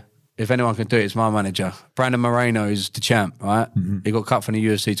out there, if anyone can do it, it's my manager. Brandon Moreno is the champ, right? Mm-hmm. He got cut from the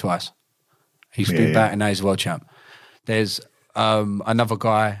UFC twice. He's been back and now he's a world champ. There's another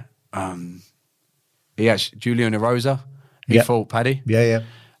guy, Julian Erosa. He fought Paddy. Yeah.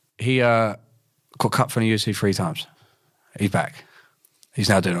 He got cut from the UFC 3 times. He's back. He's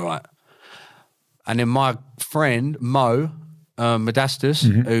now doing all right. And then my friend, Mo Modestus,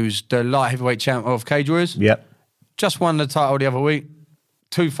 who's the light heavyweight champ of Cage Warriors, just won the title the other week.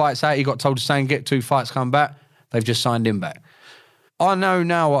 2 fights out. He got told to stay and get 2 fights, come back. They've just signed him back. I know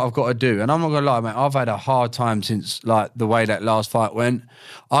now what I've got to do. And I'm not going to lie, mate. I've had a hard time since like the way that last fight went.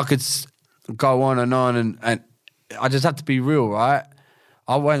 I could go on and I just have to be real, right?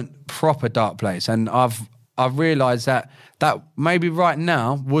 I went proper dark place. And I've realised that maybe right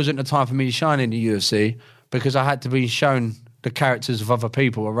now wasn't the time for me to shine in the UFC because I had to be shown the characters of other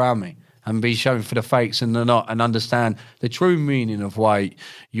people around me and be shown for the fakes and the not and understand the true meaning of why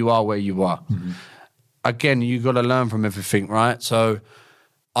you are where you are. Mm-hmm. Again, you got to learn from everything, right? So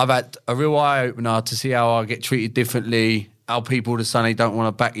I've had a real eye-opener to see how I get treated differently, how people all of a sudden don't want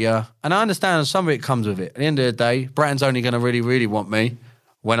to back you. And I understand some of it comes with it. At the end of the day, Britain's only going to really, really want me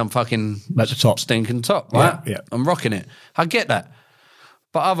when I'm fucking at the top, stinking top, right? Yeah. I'm rocking it. I get that.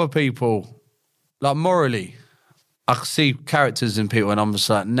 But other people, like morally, I see characters in people and I'm just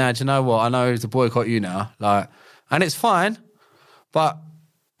like, nah, do you know what? I know to boycott you now. Like, and it's fine. But,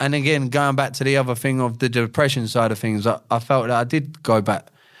 and again, going back to the other thing of the depression side of things, I felt that I did go back.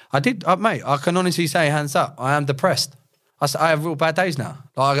 Mate, I can honestly say, hands up, I am depressed. I have real bad days now.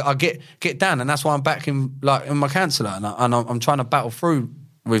 Like, I get down and that's why I'm back in my counsellor and I'm trying to battle through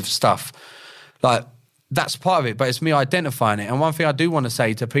with stuff. Like, that's part of it, but it's me identifying it. And one thing I do want to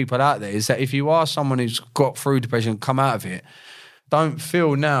say to people out there is that if you are someone who's got through depression, come out of it, don't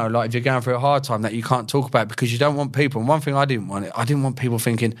feel now like if you're going through a hard time that you can't talk about it because you don't want people. And one thing I didn't want people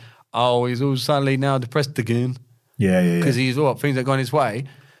thinking, oh, he's all suddenly now depressed again. Yeah. Because things are going his way.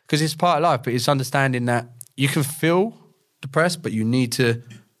 Because it's part of life, but it's understanding that you can feel depressed, but you need to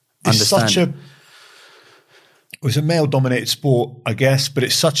understand. It's a male-dominated sport, I guess, but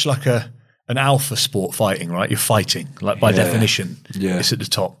it's such like an alpha sport fighting, right? You're fighting, like by definition, it's at the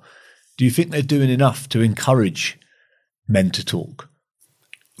top. Do you think they're doing enough to encourage men to talk?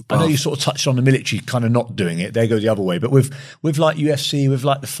 I know you sort of touched on the military kind of not doing it. They go the other way. But with like UFC, with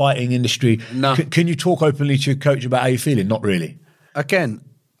like the fighting industry, can you talk openly to your coach about how you're feeling? Not really. Again,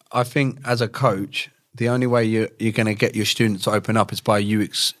 I think as a coach, the only way you're going to get your students to open up is by you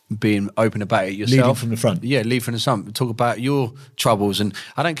being open about it yourself. Leading from the front. Yeah, lead from the front. Talk about your troubles. And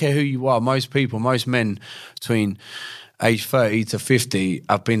I don't care who you are. Most men between age 30 to 50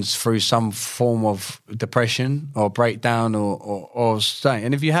 have been through some form of depression or breakdown or state.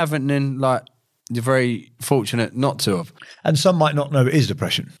 And if you haven't, then like you're very fortunate not to have. And some might not know it is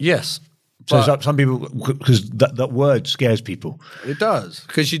depression. Yes. So some people, because that word scares people. It does,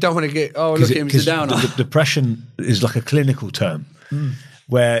 because you don't want to get, look at him, he's a downer. Depression is like a clinical term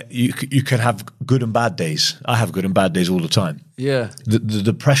where you can have good and bad days. I have good and bad days all the time. Yeah. The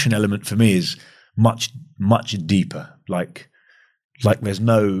depression element for me is much, much deeper. Like there's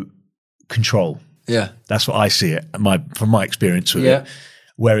no control. Yeah. That's what I see it from my experience with it.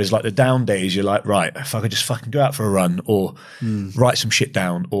 Whereas like the down days, you're like, right, if I could just fucking go out for a run or write some shit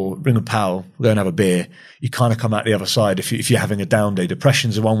down or ring a pal, go and have a beer, you kind of come out the other side if you're having a down day.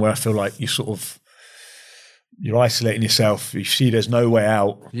 Depression's the one where I feel like you're isolating yourself. You see there's no way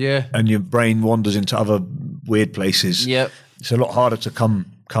out. Yeah. And your brain wanders into other weird places. Yep. It's a lot harder to come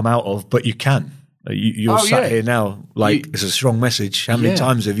out of, but you can. You're sat here now, like it's a strong message. How many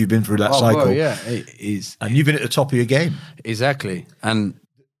times have you been through that cycle? Well, yeah, it is. And you've been at the top of your game. Exactly. And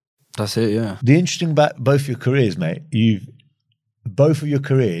that's it, yeah. The interesting about both your careers, mate, both of your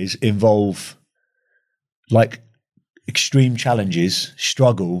careers involve like extreme challenges,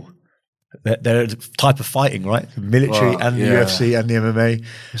 struggle. They're a type of fighting, right? The military and the UFC and the MMA.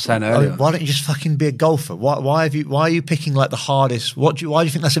 Saying earlier. Why don't you just fucking be a golfer? Why are you picking like the hardest? Why do you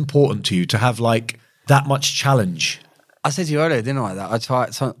think that's important to you to have like that much challenge? I said to you earlier, didn't I? That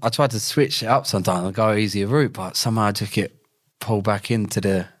I tried to switch it up sometimes and go easier route, but somehow I just get pulled back into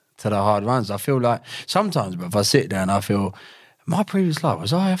the hard runs. I feel like sometimes, but if I sit there and I feel, my previous life,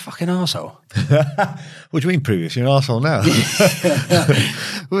 was I a fucking arsehole? What do you mean previous? You're an arsehole now.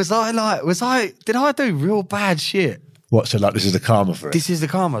 Did I do real bad shit? What, so like this is the karma for it? This is the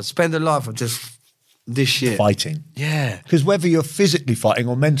karma. Spend a life of just this shit. Fighting. Yeah. Because whether you're physically fighting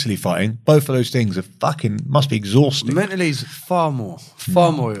or mentally fighting, both of those things are must be exhausting. Mentally is far more.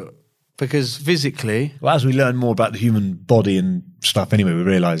 Because physically... Well, as we learn more about the human body and stuff anyway, we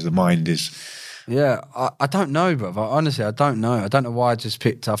realise the mind is... Yeah, I don't know, brother. Honestly, I don't know. I don't know why I just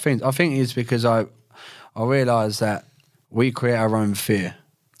picked... I think it's because I realised that we create our own fear.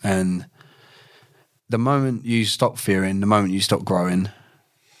 And the moment you stop fearing, the moment you stop growing,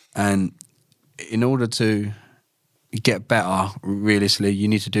 and in order to get better, realistically, you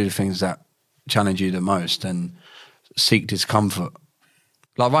need to do the things that challenge you the most and seek discomfort.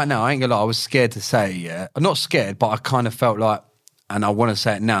 Like right now, I ain't gonna lie, I was scared to say, yeah. I'm not scared, but I kind of felt like, and I want to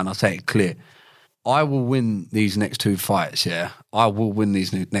say it now and I'll say it clear, I will win these next two fights, yeah. I will win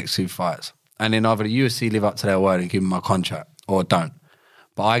these next two fights. And then either the UFC live up to their word and give me my contract, or don't.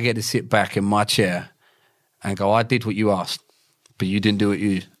 But I get to sit back in my chair and go, I did what you asked, but you didn't do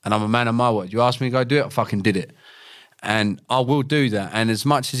it, and I'm a man of my word. You asked me to go do it, I fucking did it. And I will do that. And as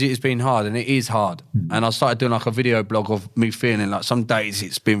much as it has been hard, and it is hard, and I started doing like a video blog of me feeling like some days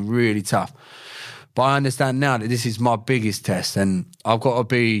it's been really tough. But I understand now that this is my biggest test, and I've got to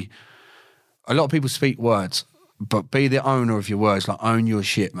be, a lot of people speak words, but be the owner of your words, like own your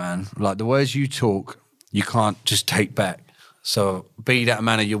shit, man. Like the words you talk, you can't just take back. So be that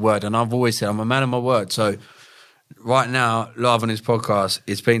man of your word. And I've always said I'm a man of my word. So right now, live on this podcast,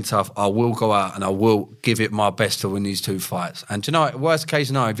 it's been tough. I will go out and I will give it my best to win these two fights. And do you know, worst case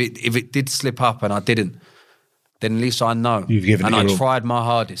scenario, if it did slip up and I didn't, then at least I know. You've given and it I all. tried my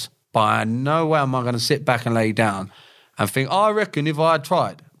hardest. But I no way am I going to sit back and lay down and think, I reckon if I had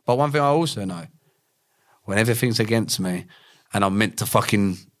tried. But one thing I also know, when everything's against me and I'm meant to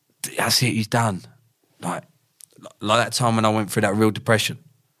fucking, that's it, he's done. Like that time when I went through that real depression.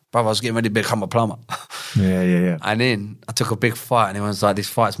 Brother, I was getting ready to become a plumber. Yeah. And then I took a big fight and everyone's like, this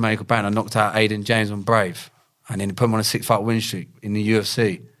fight's made a bang. I knocked out Aiden James on Brave. And then he put him on a 6-fight win streak in the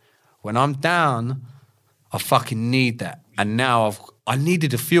UFC. When I'm down, I fucking need that. And now I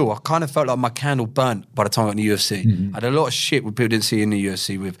needed the fuel. I kind of felt like my candle burnt by the time I got in the UFC. Mm-hmm. I had a lot of shit what people didn't see in the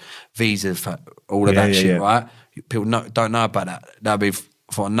UFC with visa, all of that shit, right? People don't know about that. That'd be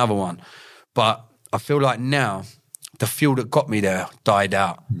for another one. But I feel like now the fuel that got me there died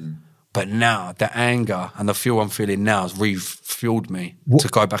out. Mm. But now the anger and the fuel I'm feeling now has refueled me to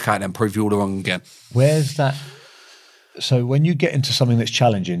go back out there and prove you all wrong again. Where's that? So when you get into something that's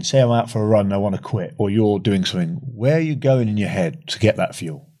challenging, say I'm out for a run and I want to quit, or you're doing something, where are you going in your head to get that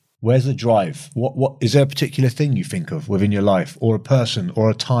fuel? Where's the drive? What is there a particular thing you think of within your life, or a person, or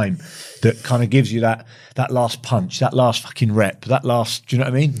a time that kind of gives you that last punch, that last fucking rep, that last, do you know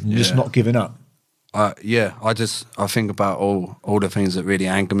what I mean? You're just not giving up. I think about all the things that really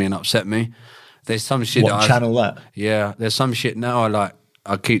anger me and upset me. There's some shit channel that? Yeah, there's some shit now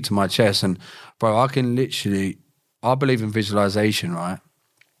I keep to my chest, and bro, I believe in visualization, right?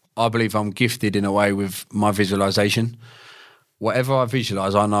 I believe I'm gifted in a way with my visualization. Whatever I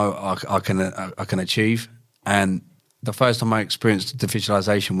visualize, I know I can achieve. And the first time I experienced the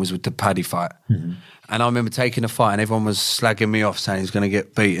visualization was with the Paddy fight. Mm-hmm. And I remember taking a fight and everyone was slagging me off saying he's going to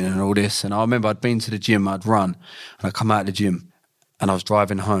get beaten and all this. And I remember I'd been to the gym, I'd run, and I'd come out of the gym and I was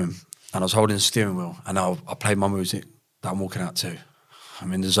driving home and I was holding the steering wheel and I played my music that I'm walking out to.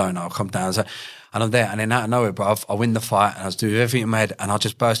 I'm in the zone, I'll come down and I'm there. And then out of nowhere, bruv, I win the fight and I was doing everything in my head and I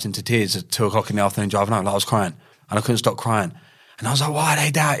just burst into tears at 2 o'clock in the afternoon driving home. Like I was crying and I couldn't stop crying. And I was like, why are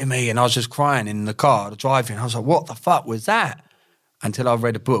they doubting me? And I was just crying in the car, driving. I was like, what the fuck was that? Until I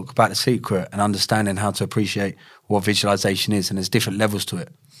read a book about The Secret and understanding how to appreciate what visualization is. And there's different levels to it.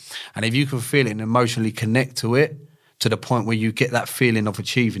 And if you can feel it and emotionally connect to it, to the point where you get that feeling of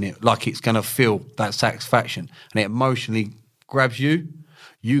achieving it, like it's going to feel that satisfaction, and it emotionally grabs you,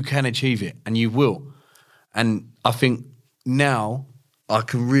 you can achieve it and you will. And I think now I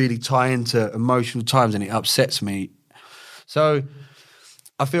can really tie into emotional times and it upsets me. So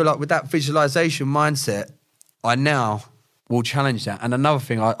I feel like with that visualization mindset, I now will challenge that. And another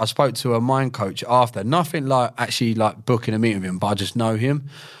thing, I spoke to a mind coach after, nothing like actually like booking a meeting with him, but I just know him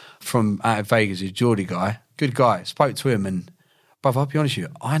from out of Vegas, he's a Geordie guy, good guy. Spoke to him and, bruv, I'll be honest with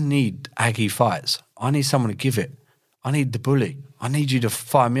you, I need Aggie fights. I need someone to give it. I need the bully. I need you to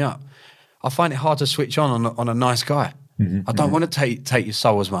fire me up. I find it hard to switch on a nice guy. Mm-hmm, I don't want to take your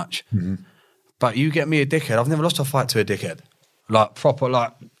soul as much. Mm-hmm. But you get me a dickhead. I've never lost a fight to a dickhead. Like, proper,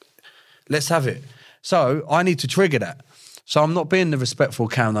 like, let's have it. So I need to trigger that. So I'm not being the respectful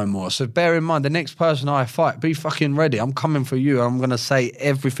cow no more. So bear in mind, the next person I fight, be fucking ready. I'm coming for you. I'm going to say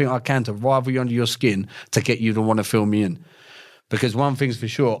everything I can to rival you under your skin to get you to want to fill me in. Because one thing's for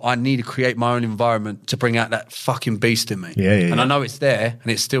sure, I need to create my own environment to bring out that fucking beast in me. And I know it's there, and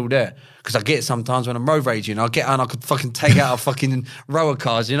it's still there. Because I get it sometimes when I'm road raging. I'll get out and I could fucking take out a fucking row of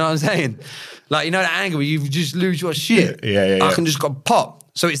cars, you know what I'm saying? Like, you know that anger where you just lose your shit? I can just go pop.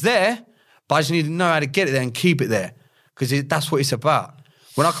 So it's there, but I just need to know how to get it there and keep it there. Because that's what it's about.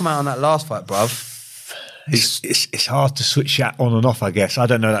 When I come out on that last fight, bruv, it's hard to switch that on and off, I guess. I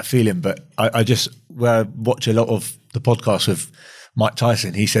don't know that feeling, but I just watch a lot of the podcast with Mike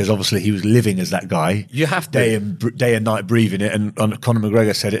Tyson. He says obviously he was living as that guy. You have to. Day and night breathing it. And Conor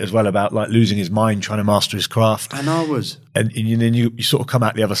McGregor said it as well about like losing his mind trying to master his craft. And I was. And then you sort of come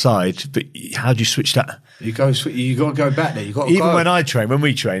out the other side. But how do you switch that? You got to go back there. Even when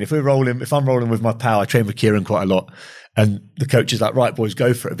we train, if I'm rolling with my pal, I train with Kieran quite a lot. And the coach is like, right, boys,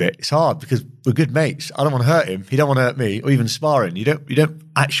 go for it a bit. It's hard because we're good mates. I don't want to hurt him. He don't want to hurt me. Or even sparring. You don't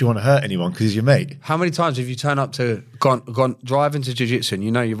actually want to hurt anyone because he's your mate. How many times have you turned up to gone drive into jiu-jitsu and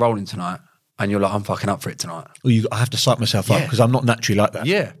you know you're rolling tonight and you're like, I'm fucking up for it tonight? Well, I have to psych myself up because I'm not naturally like that.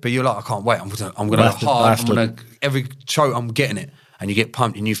 Yeah, but you're like, I can't wait. I'm gonna go hard. Every choke, I'm getting it. And you get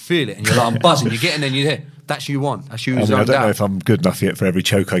pumped and you feel it and you're like, I'm buzzing. You're getting there and you're there. That's you won. That's you. I don't know if I'm good enough yet for every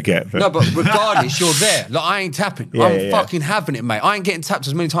choke I get. But. No, but regardless, you're there. Like, I ain't tapping. I'm fucking having it, mate. I ain't getting tapped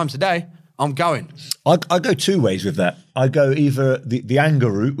as many times a day. I'm going. I go two ways with that. I go either the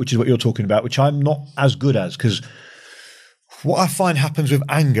anger route, which is what you're talking about, which I'm not as good as, because what I find happens with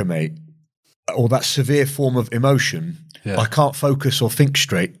anger, mate, or that severe form of emotion, I can't focus or think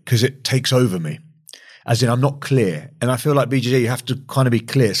straight because it takes over me. As in, I'm not clear. And I feel like BJJ, you have to kind of be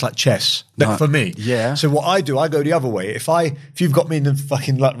clear. It's like chess for me. Yeah. So what I do, I go the other way. If you've got me in the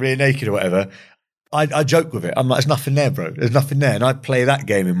fucking like rear naked or whatever, I joke with it. I'm like, there's nothing there, bro. There's nothing there. And I play that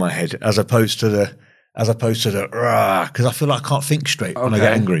game in my head as opposed to the because I feel like I can't think straight when I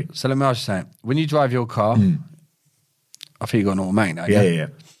get angry. So let me ask you something. When you drive your car, I think you got an automatic now. Yeah.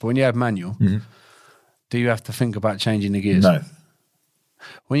 But when you have manual, do you have to think about changing the gears? No.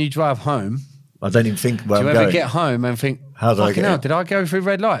 When you drive home, I don't even think where I'm going. Do you ever get home and think, how did I get out? Did I go through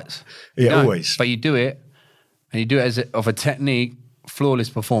red lights? Yeah, always. But you do it, and you do it of a technique, flawless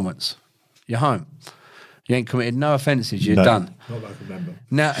performance. You're home. You ain't committed no offences. You're done. Not that I can remember.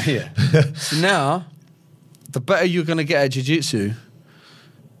 Now, so now, the better you're going to get at jiu-jitsu,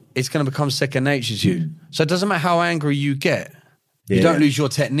 it's going to become second nature to you. So it doesn't matter how angry you get. You don't lose your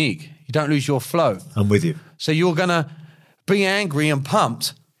technique. You don't lose your flow. I'm with you. So you're going to be angry and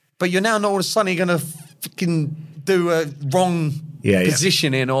pumped, but you're now not all of a sudden going to fucking do a wrong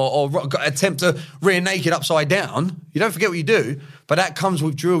positioning or attempt to rear naked upside down. You don't forget what you do, but that comes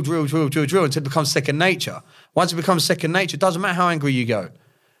with drill until it becomes second nature. Once it becomes second nature, it doesn't matter how angry you go,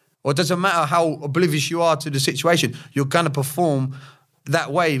 or it doesn't matter how oblivious you are to the situation. You're going to perform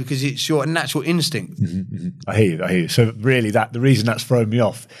that way because it's your natural instinct. I hear you. So really the reason that's thrown me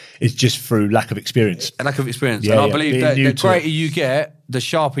off is just through lack of experience. A lack of experience. And I believe that the greater you get, the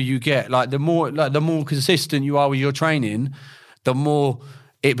sharper you get. Like the more consistent you are with your training, the more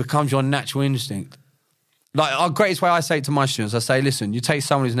it becomes your natural instinct. Like, our greatest way I say it to my students, I say, listen, you take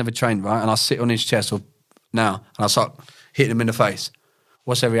someone who's never trained, right? And I sit on his chest or now, and I start hitting them in the face.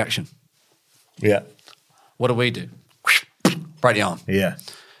 What's their reaction? Yeah. What do we do? Break the arm. Yeah.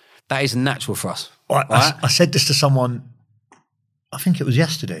 That is natural for us. Well, right? I said this to someone, I think it was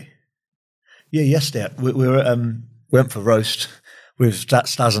yesterday. Yeah, yesterday. We went for roast with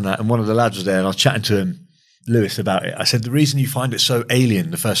Staz and that, and one of the lads was there, and I was chatting to him, Lewis, about it. I said, the reason you find it so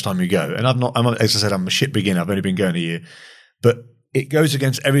alien the first time you go, and as I said, I'm a shit beginner, I've only been going a year, but it goes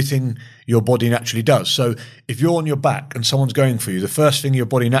against everything your body naturally does. So if you're on your back and someone's going for you, the first thing your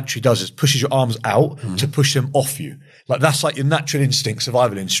body naturally does is pushes your arms out to push them off you. Like that's like your natural instinct,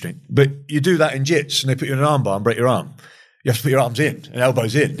 survival instinct. But you do that in jits and they put you in an arm bar and break your arm. You have to put your arms in and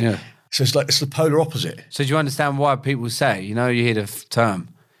elbows in. Yeah. So it's the polar opposite. So do you understand why people say, you hear the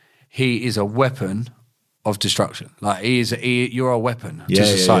term, he is a weapon of destruction. Like you're a weapon to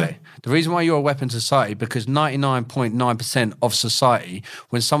society. Yeah. The reason why you're a weapon to society, because 99.9% of society,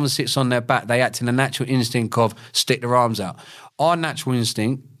 when someone sits on their back, they act in a natural instinct of stick their arms out. Our natural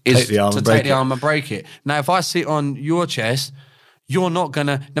instinct is to take the arm and break it. Now, if I sit on your chest, you're not going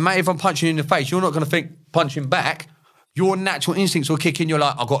to, no matter if I'm punching you in the face, you're not going to think punching back. Your natural instincts will kick in. You're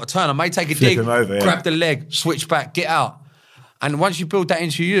like, I've got to turn. I may take a dig, grab the leg, switch back, get out. And once you build that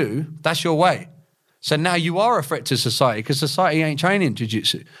into you, that's your way. So now you are a threat to society because society ain't training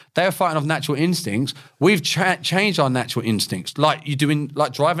jiu-jitsu. They're fighting off natural instincts. We've changed our natural instincts, like you doing,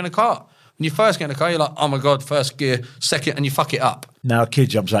 like driving a car. When you first get in a car, you're like, oh my God, first gear, second, and you fuck it up. Now a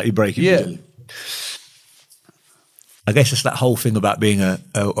kid jumps out, you break it. Yeah. I guess it's that whole thing about being a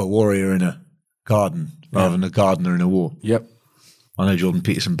warrior in a garden rather than a gardener in a war. Yep. I know Jordan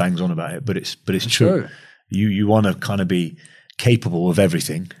Peterson bangs on about it, but it's true. You want to kind of be capable of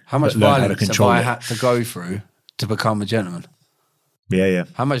everything. How much violence have I had to go through to become a gentleman? Yeah.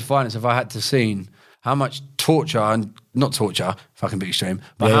 How much violence have I had to see? How much torture, and not torture, if I can be extreme,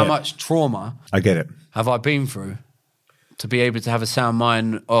 but how much trauma I get it. Have I been through to be able to have a sound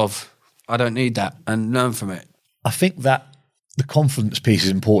mind of, I don't need that, and learn from it? I think that the confidence piece is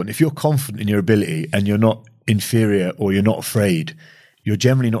important. If you're confident in your ability and you're not inferior or you're not afraid, you're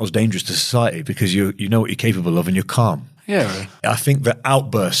generally not as dangerous to society because you know what you're capable of and you're calm. Yeah. I think that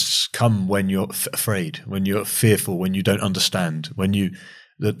outbursts come when you're afraid, when you're fearful, when you don't understand, when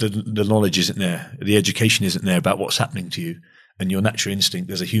the knowledge isn't there, the education isn't there about what's happening to you, and your natural instinct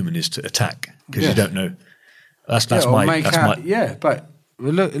as a human is to attack because you don't know. That's my but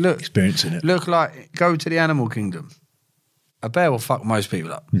look experience in it. Look, like go to the animal kingdom. A bear will fuck most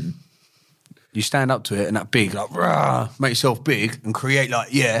people up. Mm-hmm. You stand up to it and that big, like, rah, make yourself big and create like,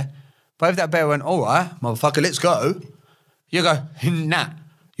 yeah. But if that bear went, all right, motherfucker, let's go, you go, nah.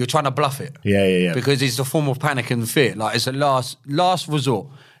 You're trying to bluff it. Yeah. Because it's a form of panic and fear. Like, it's a last resort.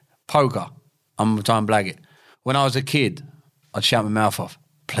 Poker. I'm trying to blag it. When I was a kid, I'd shout my mouth off.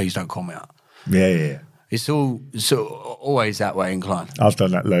 Please don't call me out. Yeah. It's always that way inclined. I've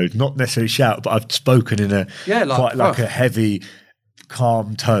done that loads. Not necessarily shout, but I've spoken in a a heavy,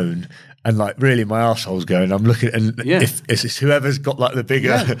 calm tone. And like really my arsehole's going, I'm looking, and if it's whoever's got like the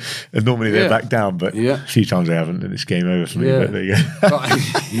bigger, and normally they're back down, but a few times they haven't, and it's game over for me, but there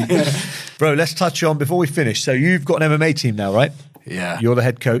you go. Bro, let's touch on, before we finish, so you've got an MMA team now, right? Yeah. You're the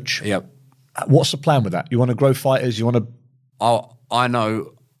head coach. Yep. What's the plan with that? You want to grow fighters? You want to... I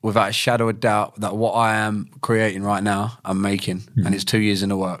know without a shadow of doubt that what I am creating right now, I'm making, and it's 2 years in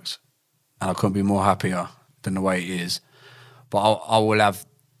the works, and I couldn't be more happier than the way it is. But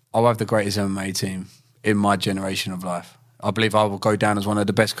I'll have the greatest MMA team in my generation of life. I believe I will go down as one of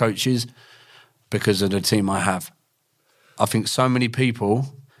the best coaches because of the team I have. I think so many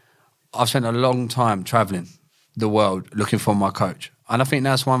people, I've spent a long time traveling the world looking for my coach. And I think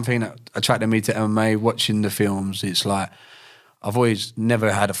that's one thing that attracted me to MMA, watching the films. It's like, I've always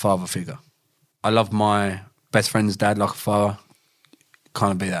never had a father figure. I love my best friend's dad like a father.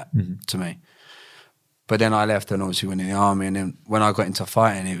 Kind of be that to me. But then I left and obviously went in the army. And then when I got into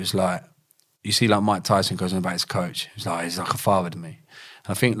fighting, it was like, you see like Mike Tyson goes on about his coach. He's like a father to me.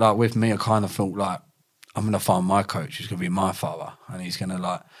 And I think like with me, I kind of felt like I'm going to find my coach who's going to be my father. And he's going to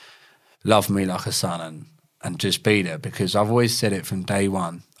like love me like a son and just be there. Because I've always said it from day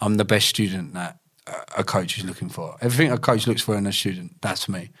one. I'm the best student that a coach is looking for. Everything a coach looks for in a student, that's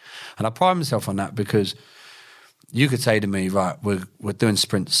me. And I pride myself on that because you could say to me, right, we're doing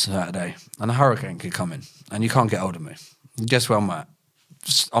sprints Saturday and a hurricane could come in and you can't get hold of me. And guess where I'm at?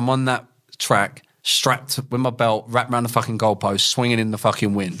 I'm on that track, strapped with my belt, wrapped around the fucking goalpost, swinging in the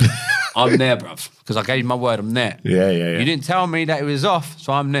fucking wind. I'm there, bruv, because I gave you my word, I'm there. Yeah. You didn't tell me that it was off,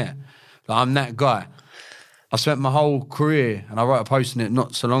 so I'm there. Like, I'm that guy. I spent my whole career, and I wrote a post in it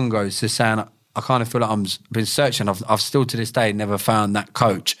not so long ago, just saying I kind of feel like I've been searching. I've still to this day never found that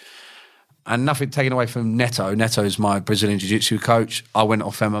coach. And nothing taken away from Neto. Neto is my Brazilian Jiu-Jitsu coach. I went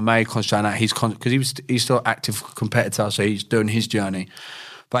off MMA, concentrating on that. Because he's still an active competitor, so he's doing his journey.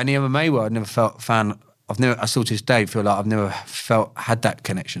 But in the MMA world, I still to this day feel like I've never had that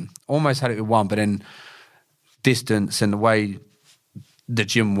connection. Almost had it with one, but then distance and the way the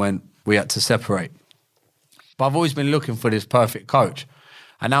gym went, we had to separate. But I've always been looking for this perfect coach.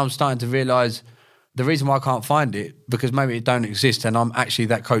 And now I'm starting to realise the reason why I can't find it, because maybe it don't exist and I'm actually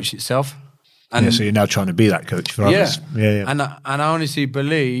that coach itself. And so you're now trying to be that coach for others. Yeah. And I honestly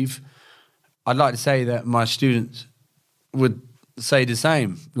believe, I'd like to say that my students would say the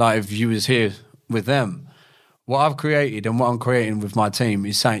same, like if you was here with them. What I've created and what I'm creating with my team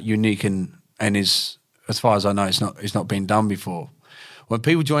is something unique and is, as far as I know, it's not been done before. When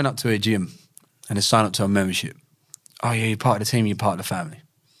people join up to a gym and they sign up to a membership, oh yeah, you're part of the team, you're part of the family.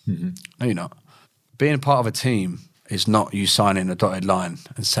 Mm-hmm. No, you're not. Being part of a team is not you signing a dotted line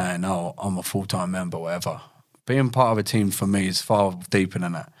and saying, oh, I'm a full-time member, whatever. Being part of a team for me is far deeper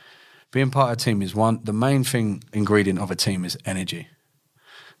than that. Being part of a team is the main ingredient of a team is energy.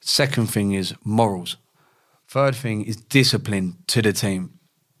 Second thing is morals. Third thing is discipline to the team.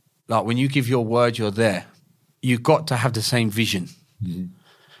 Like when you give your word, you're there. You've got to have the same vision. Mm-hmm.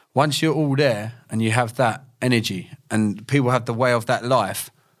 Once you're all there and you have that energy and people have the way of that life,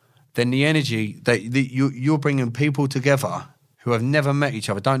 then the energy that you're bringing people together who have never met each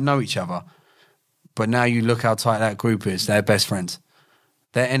other, don't know each other, but now you look how tight that group is, they're best friends.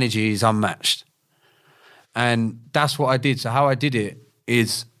 Their energy is unmatched. And that's what I did. So how I did it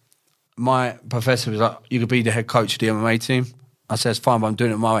is my professor was like, you could be the head coach of the MMA team. I said, it's fine, but I'm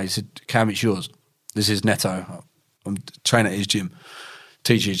doing it my way. He said, Cam, it's yours. This is Neto. I'm training at his gym,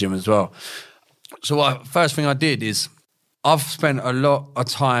 teach his gym as well. So first thing I did is I've spent a lot of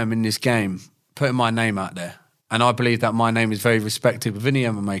time in this game putting my name out there. And I believe that my name is very respected within the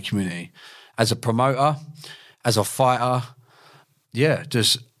MMA community. As a promoter, as a fighter,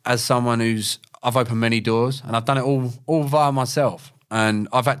 just as someone I've opened many doors and I've done it all via myself. And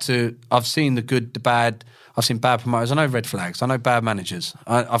I've seen the good, the bad, I've seen bad promoters, I know red flags, I know bad managers.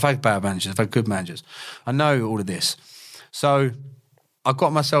 I've had bad managers, I've had good managers. I know all of this. So I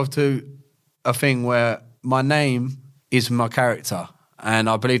got myself to a thing where my name is my character. And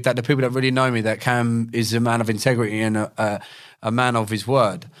I believe that the people that really know me, that Cam is a man of integrity and a man of his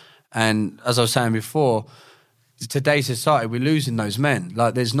word. And as I was saying before, today's society, we're losing those men.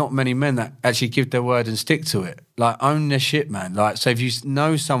 Like, there's not many men that actually give their word and stick to it. Like, own their shit, man. Like, so if you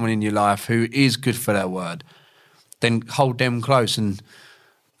know someone in your life who is good for their word, then hold them close and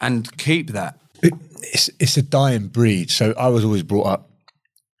keep that. It's a dying breed. So I was always brought up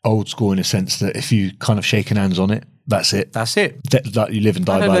old school in a sense that if you kind of shaking hands on it, that's it. That's it. Like you live and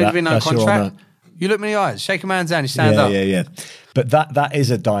die by that. That's contract. You look me in the eyes, shake a man's hand, you stand up. Yeah. But that is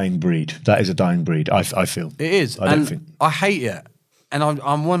a dying breed. That is a dying breed, I feel. It is. I hate it. And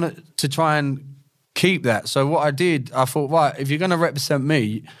I want to try and keep that. So what I did, I thought, right, if you're going to represent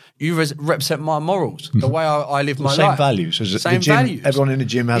me, you represent my morals, the way I live my life. Same values. Values. Everyone in the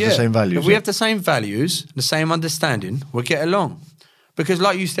gym has the same values. If we have the same values, the same understanding, we'll get along. Because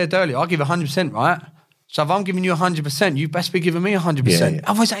like you said earlier, I give 100%, right? So if I'm giving you 100%, you best be giving me 100%. Yeah.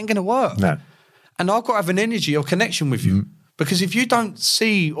 Otherwise, it ain't going to work. No. And I've got to have an energy or connection with you. Because if you don't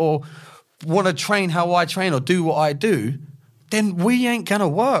see or want to train how I train or do what I do, then we ain't going to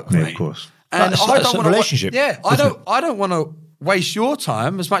work, mate. Of course. And I don't want a relationship. I don't want to waste your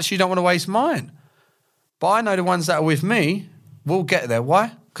time as much as you don't want to waste mine. But I know the ones that are with me will get there.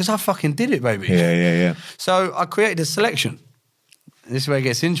 Why? Because I fucking did it, baby. Yeah. So I created a selection. This is where it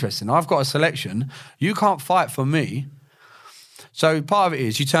gets interesting. I've got a selection. You can't fight for me. So part of it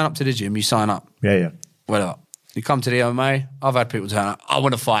is you turn up to the gym, you sign up. Yeah. Whatever. You come to the MMA. I've had people turn up. I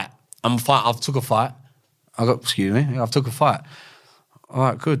want to fight. I'm a fight. I've took a fight. I've took a fight. All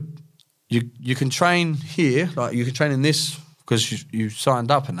right, good. You can train here, like you can train in this because you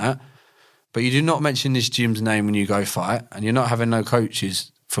signed up and that, but you do not mention this gym's name when you go fight, and you're not having no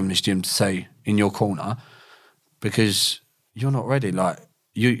coaches from this gym to say in your corner because you're not ready. Like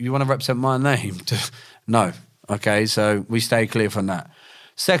you want to represent my name? No. Okay, so we stay clear from that.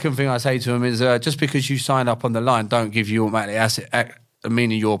 Second thing I say to them is just because you signed up on the line, don't give you automatic asset,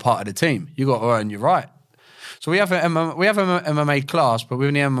 meaning you're part of the team. You got to earn your right. So we have an MMA class, but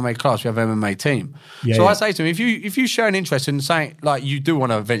within the MMA class, we have an MMA team. I say to them, if you show an interest in saying, like, you do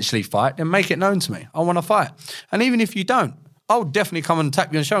want to eventually fight, then make it known to me. I want to fight. And even if you don't, I'll definitely come and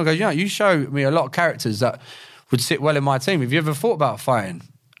tap you on the shoulder and go, you show me a lot of characters that would sit well in my team. Have you ever thought about fighting?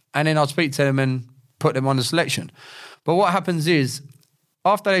 And then I'll speak to them and put them on the selection. But what happens is,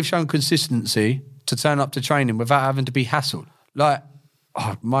 after they've shown consistency to turn up to training without having to be hassled, like,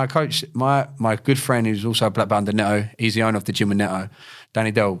 my coach, my good friend who's also a black belt under Neto, he's the owner of the gym with Neto,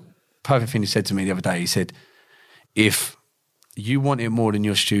 Danny Dell, perfect thing he said to me the other day. He said, if you want it more than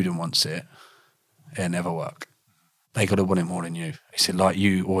your student wants it, it'll never work. They got to want it more than you. He said, like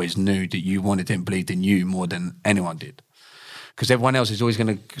you always knew that you wanted it and believed in you more than anyone did. Because everyone else is always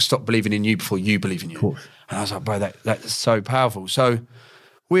going to stop believing in you before you believe in you. And I was like, bro, that's so powerful. So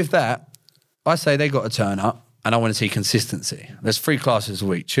with that, I say they got to turn up and I want to see consistency. There's 3 classes a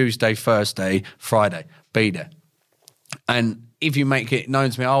week, Tuesday, Thursday, Friday, be there. And if you make it known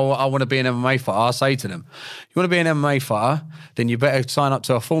to me, oh, I want to be an MMA fighter, I'll say to them, you want to be an MMA fighter, then you better sign up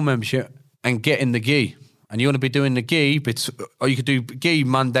to a full membership and get in the gi. And you want to be doing the gi, or you could do gi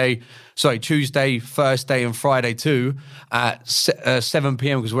Tuesday, Thursday and Friday too at 7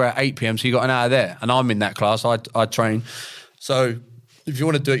 p.m. because we're at 8 p.m. So you got an hour there. And I'm in that class, I train. So if you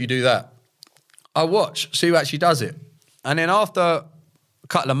want to do it, you do that. I watch, see who actually does it. And then after a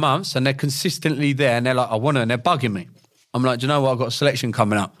couple of months and they're consistently there and they're like, I want to, and they're bugging me. I'm like, do you know what? I've got a selection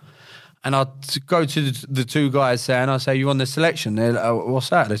coming up. And I go to the 2 guys there and I say, you on the selection? They're like, oh, what's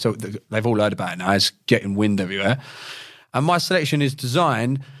that? They've all heard about it now. It's getting wind everywhere. And my selection is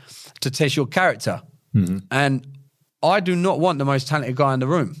designed to test your character. Mm-hmm. And I do not want the most talented guy in the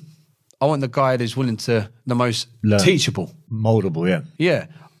room. I want the guy that is willing to, the most teachable. Moldable, yeah. Yeah.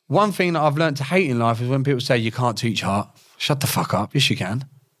 One thing that I've learned to hate in life is when people say you can't teach heart. Shut the fuck up. Yes, you can.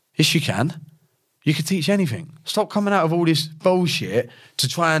 Yes, you can. You can teach anything. Stop coming out of all this bullshit to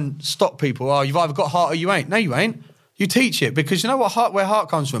try and stop people. Oh, you've either got heart or you ain't. No, you ain't. You teach it because you know where heart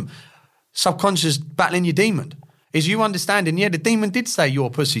comes from? Subconscious battling your demon. Is you understanding, yeah, the demon did say you're a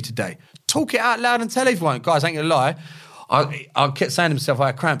pussy today. Talk it out loud and tell everyone. Guys, I ain't going to lie. I kept saying to myself, I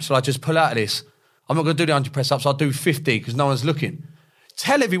had cramps, so I just pull out of this. I'm not going to do the 100 press-ups. I'll do 50 because no one's looking.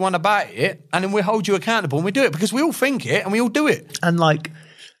 Tell everyone about it and then we hold you accountable and we do it because we all think it and we all do it. And like,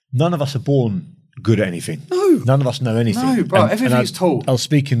 none of us are born good at anything. No. None of us know anything. No, bro, everything's taught. I was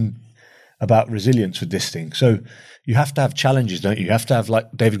speaking about resilience with this thing. So you have to have challenges, don't you? You have to have,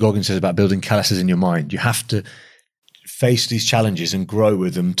 like David Goggins says about building calluses in your mind. You have to face these challenges and grow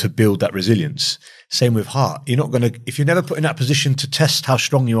with them to build that resilience. Same with heart. You're not going to, if you're never put in that position to test how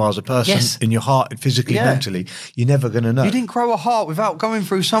strong you are as a person in your heart, physically, mentally, you're never going to know. You didn't grow a heart without going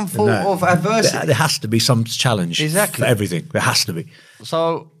through some form of adversity. There has to be some challenge for everything. There has to be.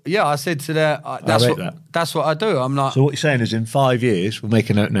 So, yeah, I said to that's what I do. I'm like. So what you're saying is in 5 years, we'll make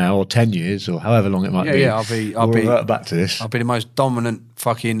a note now, or 10 years, or however long it might be. Yeah, I'll revert back to this. I'll be the most dominant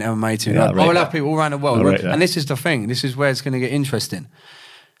fucking MMA team. I will have people all around the world. And this is the thing. This is where it's going to get interesting.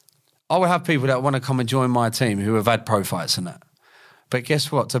 I will have people that want to come and join my team who have had pro fights and that. But guess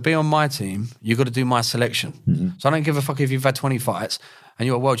what? To be on my team, you've got to do my selection. Mm-hmm. So I don't give a fuck if you've had 20 fights and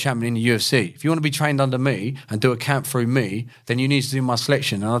you're a world champion in the UFC. If you want to be trained under me and do a camp through me, then you need to do my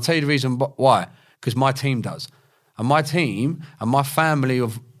selection. And I'll tell you the reason why. Because my team does. And my team and my family,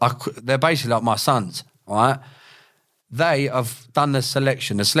 they're basically like my sons, right? They have done the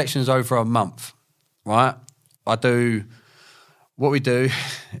selection. The selection's over a month, right? What we do...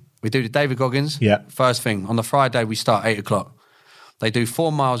 We do the David Goggins. Yeah. First thing. On the Friday, we start 8 o'clock. They do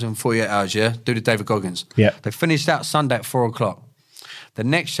 4 miles in 48 hours, yeah? Do the David Goggins. Yeah. They finish that Sunday at 4 o'clock. The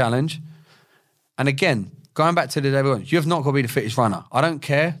next challenge, and again, going back to the David Goggins, you have not got to be the fittest runner. I don't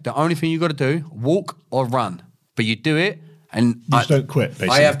care. The only thing you got to do, walk or run. But you do it, and you just don't quit, basically.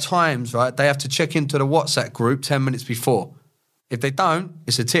 I have times, right? They have to check into the WhatsApp group 10 minutes before. If they don't,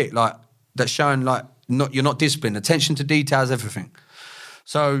 it's a tick. Like, that's showing, like, you're not disciplined. Attention to details, everything.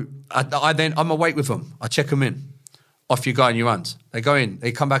 So I'm awake with them. I check them in. Off you go on your runs. They go in.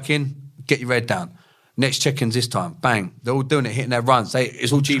 They come back in. Get your head down. Next check-ins this time. Bang. They're all doing it, hitting their runs.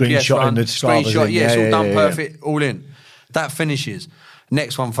 It's all GPS run. Screenshot. Yeah, it's all done perfect. All in. That finishes.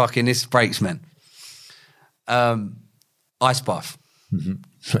 Next one, fucking, this breaks, man. Ice bath. Mm-hmm.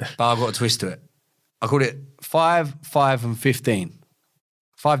 But I've got a twist to it. I called it 5, 5 and 15.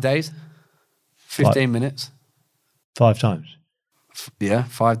 5 days. 15 minutes. 5 times. Yeah,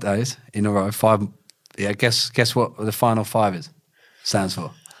 5 days in a row. 5. Yeah, guess what the final 5 stands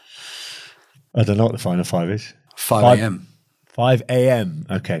for? I don't know what the final 5 is. 5 a.m. 5 a.m.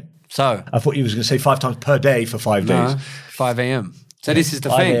 Okay. So I thought you was going to say 5 times per day for 5 days. 5 a.m. So this is the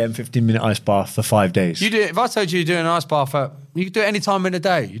thing. 5 a.m. 15-minute ice bath for 5 days. You do it. If I told you to do an ice bath, you can do it any time in the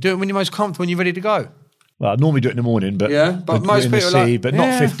day. You do it when you're most comfortable, when you're ready to go. Well, I normally do it in the morning, but most people in the sea, but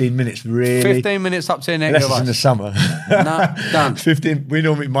not 15 minutes really. 15 minutes up to the neck. Unless it's in the summer. Nah, done. 15. We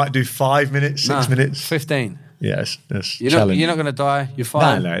normally might do 5 minutes, 6 minutes. 15. Yeah, that's challenging. You're not going to die. You're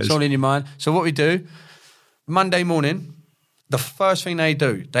fine. No, it's all in your mind. So what we do, Monday morning, the first thing they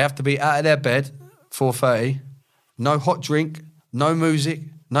do, they have to be out of their bed 4:30. No hot drink, no music,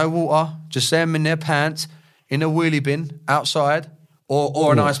 no water, just them in their pants, in a wheelie bin outside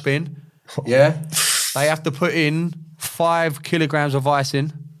or an ice bin. Yeah. They have to put in 5 kilograms of ice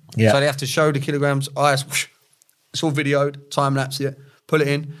in. Yeah. So they have to show the kilograms ice. It's all videoed, time lapse, yeah. Pull it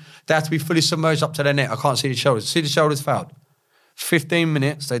in. They have to be fully submerged up to their neck. I can't see the shoulders. See the shoulders fouled. 15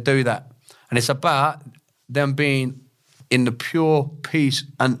 minutes, they do that. And it's about them being in the pure peace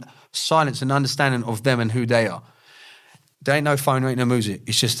and silence and understanding of them and who they are. There ain't no phone, there ain't no music.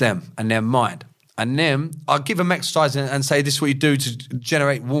 It's just them and their mind. And then I give them exercise and say, this is what you do to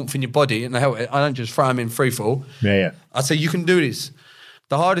generate warmth in your body. And I don't just throw them in free fall. Yeah. I say, you can do this.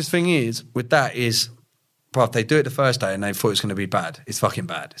 The hardest thing is, with that is, bro, if they do it the first day and they thought it was going to be bad, it's fucking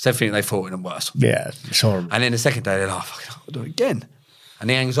bad. It's everything they thought and worse. Yeah, it's horrible. And then the second day, they're like, fuck, I'll do it again. And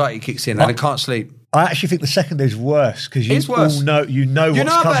the anxiety kicks in and they can't sleep. I actually think the second day is worse because you all know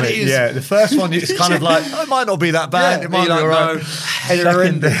what's coming. Yeah, the first one it's kind of like it might not be that bad. Yeah, it might be all right.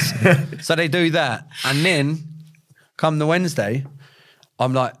 Horrendous. So they do that, and then come the Wednesday,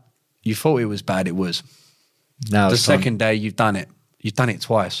 I'm like, you thought it was bad, it was. Now the second day, you've done it. You've done it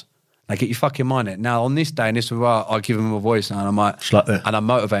twice. Like, get your fucking mind in it. Now on this day, and this is where I give them a voice now, and I'm like and I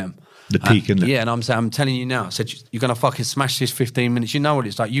motivate them. The peak, isn't it? Yeah, and I'm telling you now. I said, you're going to fucking smash this 15 minutes. You know what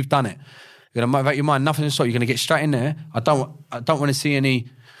it's like. You've done it. You're going to motivate your mind. Nothing to stop. You're going to get straight in there. I don't want to see any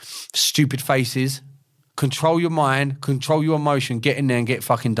stupid faces. Control your mind. Control your emotion. Get in there and get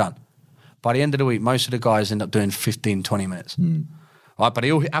fucking done. By the end of the week, most of the guys end up doing 15, 20 minutes. Right, but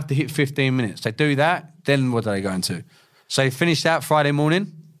they all have to hit 15 minutes. They do that, then what are they going to? So they finish that Friday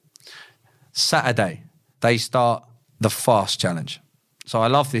morning. Saturday, they start the fast challenge. So I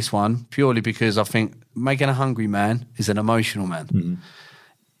love this one purely because I think making a hungry man is an emotional man. Mm-hmm.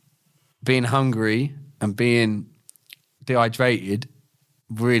 Being hungry and being dehydrated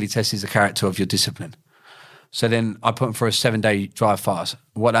really tests the character of your discipline. So then I put them for a 7-day dry fast.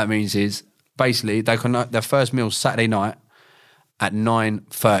 What that means is basically their first meal Saturday night at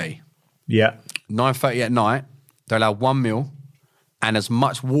 9:30. Yeah. 9:30 at night. They're allowed one meal and as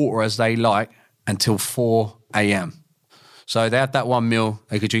much water as they like until 4 a.m. So they had that one meal,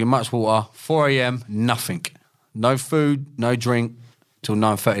 they could drink much water, 4 a.m, nothing. No food, no drink, till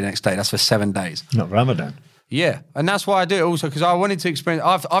 9:30 the next day. That's for 7 days. Not Ramadan. Yeah, and that's why I do it also, because I wanted to experience,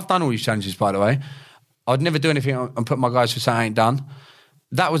 I've done all these challenges, by the way. I'd never do anything and put my guys through something I ain't done.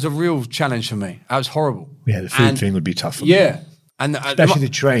 That was a real challenge for me. That was horrible. Yeah, the food thing would be tough for me. Yeah. And especially the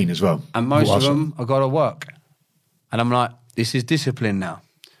train as well. And most of them, I got to work. And I'm like, this is discipline now.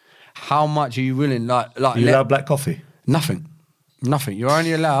 How much are you willing? Like you allowed black coffee? Nothing. You're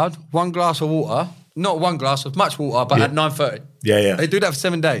only allowed one glass of water, not one glass of much water, but at 9:30. Yeah. They do that for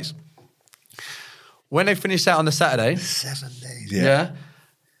 7 days. When they finish that on the Saturday, 7 days. Yeah.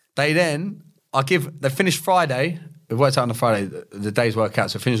 They finish Friday. It works out on the Friday. The days work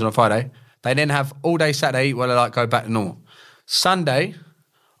out, so finish on a Friday. They then have all day Saturday where they go back to normal. Sunday,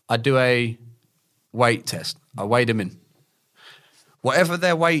 I do a weight test. I weigh them in. Whatever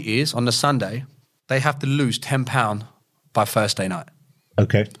their weight is on the Sunday, they have to lose 10 pounds by Thursday night.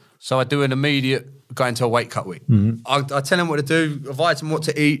 Okay. So I do an immediate go into a weight cut week. Mm-hmm. I tell them what to do, advise them what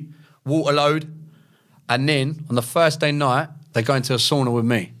to eat, water load, and then on the Thursday night, they go into a sauna with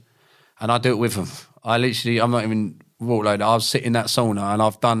me, and I do it with them. I'm not even water load. I'll sit in that sauna, and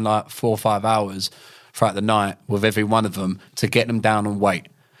I've done like 4 or 5 hours throughout the night with every one of them to get them down on weight.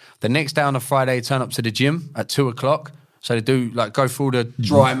 The next day on a Friday, turn up to the gym at 2:00. So they do go through the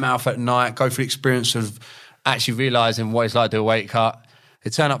dry mouth at night, go through the experience of actually realising what it's like to do a weight cut. They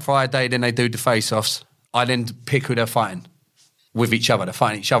turn up Friday, then they do the face-offs. I then pick who they're fighting with each other. They're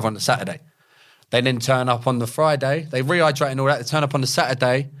fighting each other on the Saturday. They then turn up on the Friday. They rehydrate and all that. They turn up on the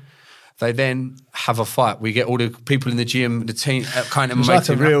Saturday. They then have a fight. We get all the people in the gym, the team, kind of... It's like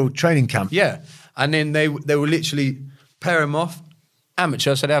a real training camp. Yeah. And then they will literally pair them off.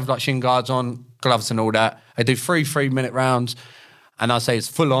 Amateur, so they have shin guards on, gloves and all that. They do 3 3-minute rounds. And I say it's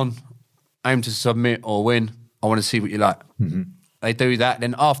full on. Aim to submit or win. I want to see what you like. Mm-hmm. They do that.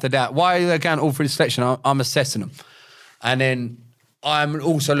 Then after that, while they're going all through the selection, I'm assessing them. And then I'm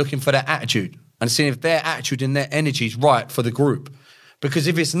also looking for their attitude and seeing if their attitude and their energy is right for the group. Because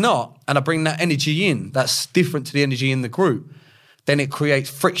if it's not, and I bring that energy in, that's different to the energy in the group, then it creates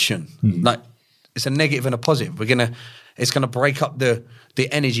friction. Mm-hmm. It's a negative and a positive. It's gonna break up the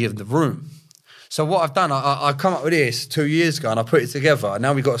energy of the room. So what I've done, I come up with this 2 years ago and I put it together. And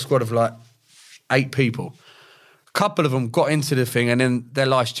now we've got a squad of 8 people. A couple of them got into the thing and then their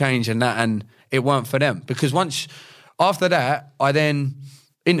lives changed and it weren't for them. Because after that, I then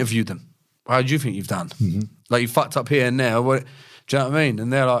interviewed them. How do you think you've done? Mm-hmm. You fucked up here and there. Do you know what I mean?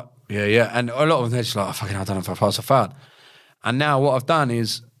 And they're like, yeah. And a lot of them, they're just like, fucking, I don't know if I passed or failed. And now what I've done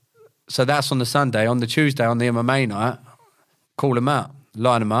is, so that's on the Sunday. On the Tuesday, on the MMA night, call them out,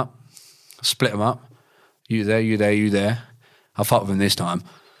 line them up, split them up. You there, you there, you there. I fuck with them this time.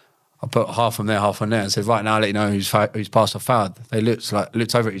 I put half from there, half on there, and said, right now, I'll let you know who's passed or fouled. They looked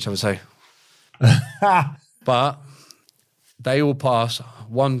over at each other and say, but they all passed.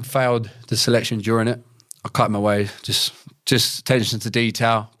 One failed the selection during it. I cut my way, just attention to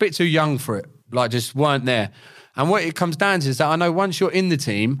detail. A bit too young for it, like just weren't there. And what it comes down to is that I know once you're in the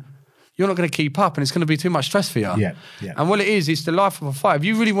team, you're not going to keep up and it's going to be too much stress for you. Yeah. And what it is, it's the life of a fight. If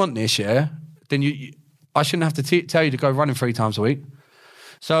you really want this, then I shouldn't have to tell you to go running 3 times a week.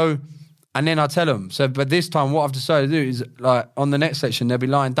 So, and then I tell them. So, but this time what I've decided to do is, like, on the next section, they'll be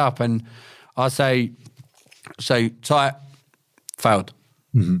lined up and I say, Ty, failed.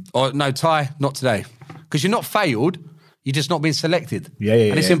 Mm-hmm. Or no, Ty, not today. Because you're not failed, you're just not being selected. Yeah.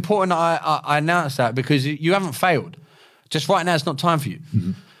 And it's important that I announce that because you haven't failed. Just right now, it's not time for you.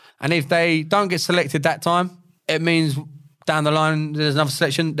 Mm-hmm. And if they don't get selected that time, it means down the line, there's another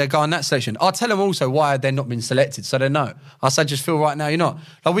selection, they go on that selection. I'll tell them also why they're not being selected, so they know. I say, just feel right now you're not.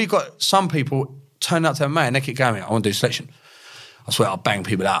 Like, we've got some people turn up to MMA and they keep going, I want to do selection. I swear I'll bang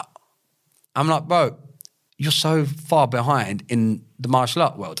people out. I'm like, bro, you're so far behind in the martial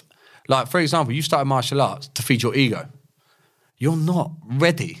art world. Like, for example, you started martial arts to feed your ego. You're not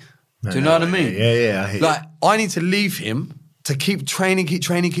ready. Do you know what I mean? Yeah. Like, I need to leave him to keep training.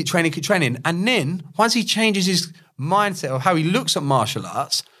 And then, once he changes his mindset of how he looks at martial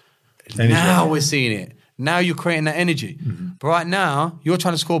arts, now we're seeing it. Now you're creating that energy. Mm-hmm. But right now, you're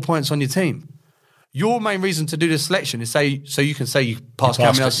trying to score points on your team. Your main reason to do the selection is so you can say you passed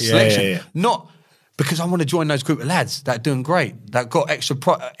Cameron else's selection. Yeah. Not because I want to join those group of lads that are doing great, that got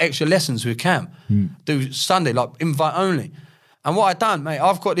extra lessons with Cam. Do Sunday, like invite only. And what I've done, mate,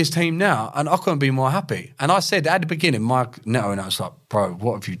 I've got this team now and I couldn't be more happy. And I said at the beginning, Mike Neto, and I was like, bro,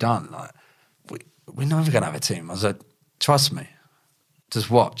 what have you done? Like, we're never going to have a team. I said, trust me, just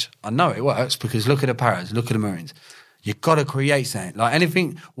watch. I know it works because look at the Paras, look at the Marines. You've got to create something. Like,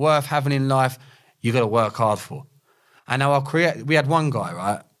 anything worth having in life, you got to work hard for. And now we had one guy,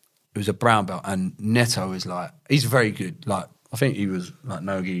 right, who was a brown belt, and Neto is like, he's very good. Like, I think he was like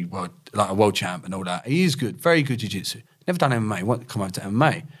Nogi, like a world champ and all that. He is good, very good jiu-jitsu. Never done MMA, wanted to come over to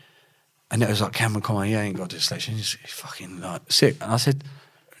MMA. And it was like, Cameron, come on, he ain't got this selection. He's fucking like sick. And I said,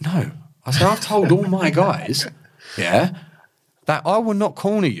 no. I said, I've told all my guys, that I will not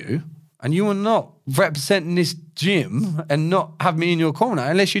corner you and you will not represent this gym and not have me in your corner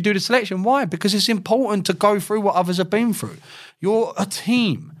unless you do the selection. Why? Because it's important to go through what others have been through. You're a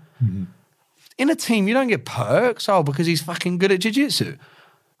team. Mm-hmm. In a team, you don't get perks, because he's fucking good at jiu-jitsu.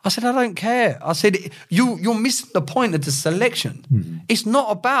 I said, I don't care. I said, you're missing the point of the selection. Mm-hmm. It's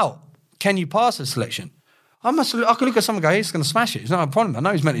not about, can you pass a selection? I can look at someone and go, he's going to smash it. It's not a problem. I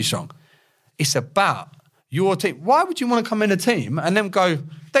know he's mentally strong. It's about your team. Why would you want to come in a team and then go,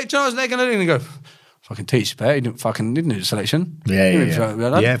 they're going to do? And go, fucking teach, bear. He didn't do the selection.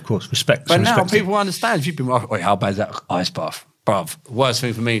 Yeah, of course. Respect. But now people understand. You've been, wait, how bad is that ice bath? Bruv, worst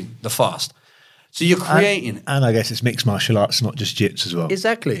thing for me, the fast. So you're creating. And I guess it's mixed martial arts, not just jits as well.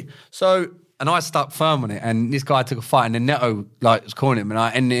 Exactly. So, and I stuck firm on it, and this guy took a fight, and then Neto was calling him,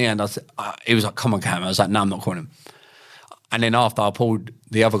 and in the end, I said, he was like, come on, Cam. I was like, no, I'm not calling him. And then after I pulled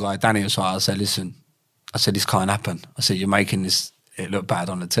the other guy, Danny, aside, I said, listen, this can't happen. I said, you're making it look bad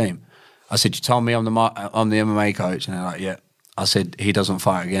on the team. I said, you told me I'm the MMA coach, and they're like, yeah. I said, he doesn't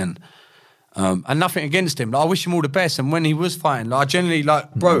fight again. And nothing against him. Like, I wish him all the best. And when he was fighting, like, I generally,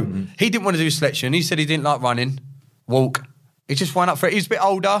 like, bro, he didn't want to do selection. He said he didn't like running, walk. He just went up for it. He was a bit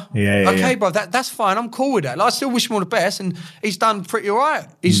older. Okay, bro, that's fine. I'm cool with that. Like, I still wish him all the best. And he's done pretty all right.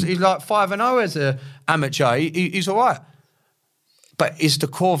 He's like 5-0 as an amateur. He's all right. But it's the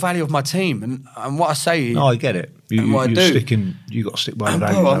core value of my team. And what I say... No, I get it. You got to stick by the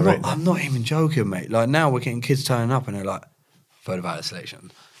value. Bro, I'm not even joking, mate. Like, now we're getting kids turning up and they're like, thought about the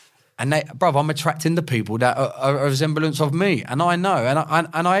selection. And I'm attracting the people that are a resemblance of me. And I know.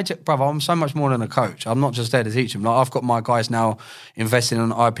 I'm so much more than a coach. I'm not just there to teach them. Like, I've got my guys now investing in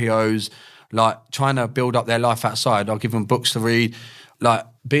IPOs, like trying to build up their life outside. I'll give them books to read. Like,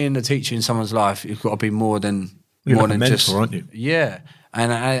 being a teacher in someone's life, you've got to be more than You're like a mentor, aren't you? Yeah.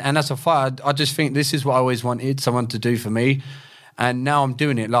 And as a fighter, I just think this is what I always wanted someone to do for me. And now I'm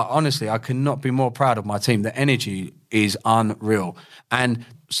doing it. Like, honestly, I cannot be more proud of my team. The energy is unreal. And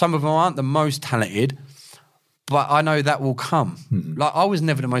some of them aren't the most talented, but I know that will come. Mm-hmm. Like, I was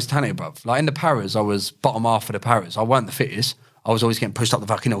never the most talented, bruv. Like, in the Paras, I was bottom half of the Paras. I weren't the fittest. I was always getting pushed up the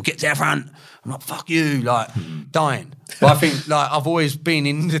fucking hill. Get to the front. I'm like, fuck you, like, dying. But I think, like, I've always been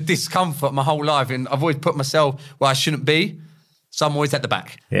in the discomfort my whole life, and I've always put myself where I shouldn't be. So I'm always at the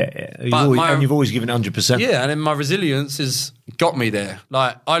back. Yeah. You've always given 100%. Yeah, and then my resilience has got me there.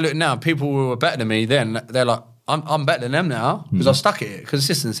 Like, I look now, people who were better than me then, they're like, I'm better than them now because I stuck at it.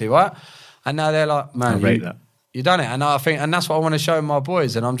 Consistency, right? And now they're like, man, you done it. And I think, and that's what I want to show my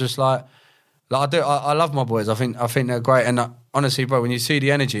boys. And I'm just like I love my boys. I think they're great. And honestly, bro, when you see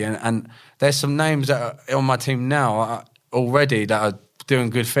the energy, and there's some names that are on my team now already that are doing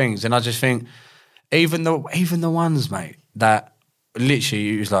good things. And I just think, even the ones, mate, that literally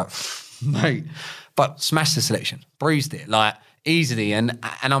you was like, mate, but smashed the selection, bruised it, like easily. And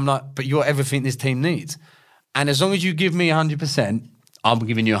I'm like, but you're everything this team needs. And as long as you give me 100%, I'm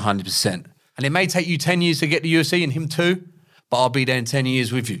giving you 100%. And it may take you 10 years to get to UFC and him too, but I'll be there in 10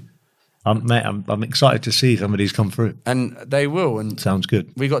 years with you. Mate, I'm excited to see some of these come through. And they will. And sounds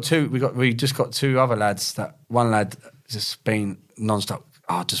good. We just got two other lads. That one lad just been non-stop.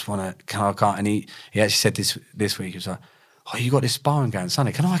 Oh, I just want to, I can't. And he actually said this week, he was like, oh, you got this sparring going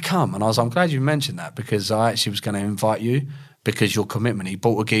Sunday, can I come? And I was like, I'm glad you mentioned that, because I actually was going to invite you because your commitment. He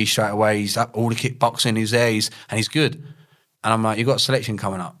bought a gi straight away. He's up all the kickboxing. He's there. And he's good. And I'm like, you got a selection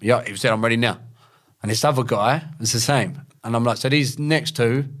coming up? Yeah. He said, I'm ready now. And this other guy is the same. And I'm like, so these next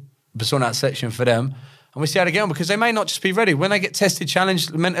two, we're sorting out selection for them. And we see how they get on, because they may not just be ready. When they get tested,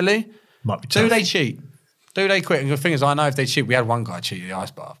 challenged mentally, do they cheat? Do they quit? And the thing is, I know if they cheat, we had one guy cheat the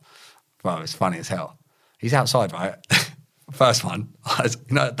ice bath. Bro, it's funny as hell. He's outside, right? First one,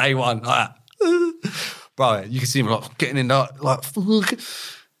 day one, like bro, you can see him like getting in there, like fuck.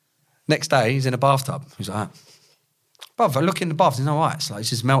 Next day, he's in a bathtub. He's like, bro, I look in the bath, there's no ice, like it's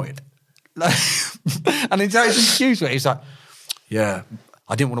just melted. And he's his excuse for it. He's like, yeah,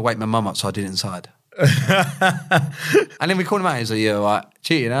 I didn't want to wake my mum up, so I did it inside. And then we called him out. He's like, yeah, right,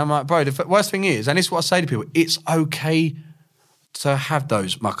 cheating. And I'm like, bro, the worst thing is, and this is what I say to people, it's okay to have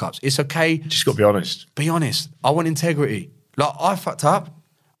those muck-ups. It's okay. Just got to be honest. Be honest. I want integrity. Like, I fucked up.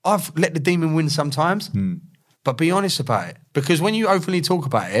 I've let the demon win sometimes. But be honest about it. Because when you openly talk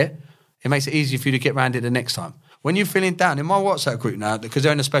about it, it makes it easier for you to get around it the next time. When you're feeling down, in my WhatsApp group now, because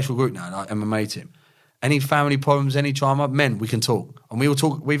they're in a special group now, like MMA team, any family problems, any drama, men, we can talk. And we all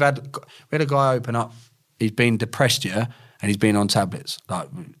talk. We had a guy open up. He's been depressed, yeah, and he's been on tablets, like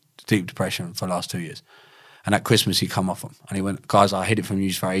deep depression for the last 2 years. And at Christmas, he come off them. And he went, guys, I hid it from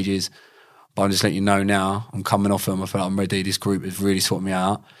you for ages, but I'm just letting you know now, I'm coming off them. I feel like I'm ready. This group has really sorted me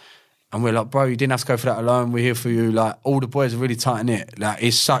out. And we're like, bro, you didn't have to go for that alone. We're here for you. Like, all the boys are really tight in it. Like,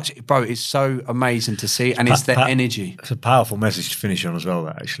 it's so amazing to see. And it's the energy. It's a powerful message to finish on as well,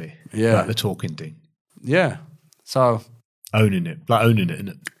 that actually. Yeah. Like the talking thing. Yeah. So. Owning it, isn't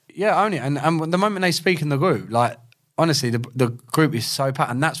it? Yeah, own it. And the moment they speak in the group, like, honestly, the group is so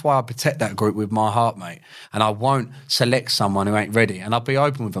packed, and that's why I protect that group with my heart, mate. And I won't select someone who ain't ready. And I'll be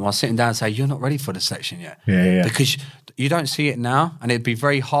open with them. I'll sit them down and say, you're not ready for the selection yet. Yeah. Because you don't see it now, and it'd be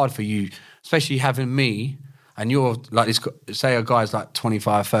very hard for you, especially having me, and you're like this, say a guy's like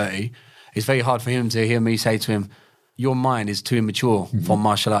 25, 30, it's very hard for him to hear me say to him, your mind is too immature for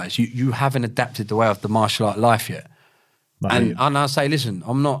martial arts. You haven't adapted the way of the martial art life yet. And I say, listen,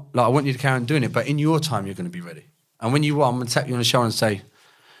 I'm not, like, I want you to carry on doing it, but in your time, you're going to be ready. And when you are, I'm going to tap you on the shoulder and say,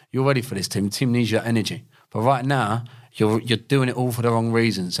 you're ready for this team. The team needs your energy. But right now, you're doing it all for the wrong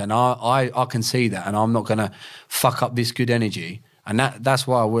reasons. And I can see that. And I'm not going to fuck up this good energy. And that's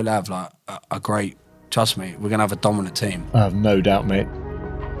why I will have like a great, trust me, we're going to have a dominant team. I have no doubt, mate.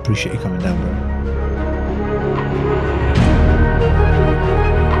 Appreciate you coming down, bro.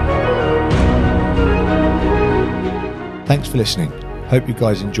 Thanks for listening. Hope you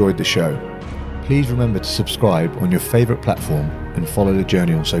guys enjoyed the show. Please remember to subscribe on your favourite platform and follow the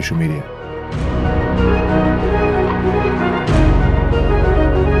journey on social media.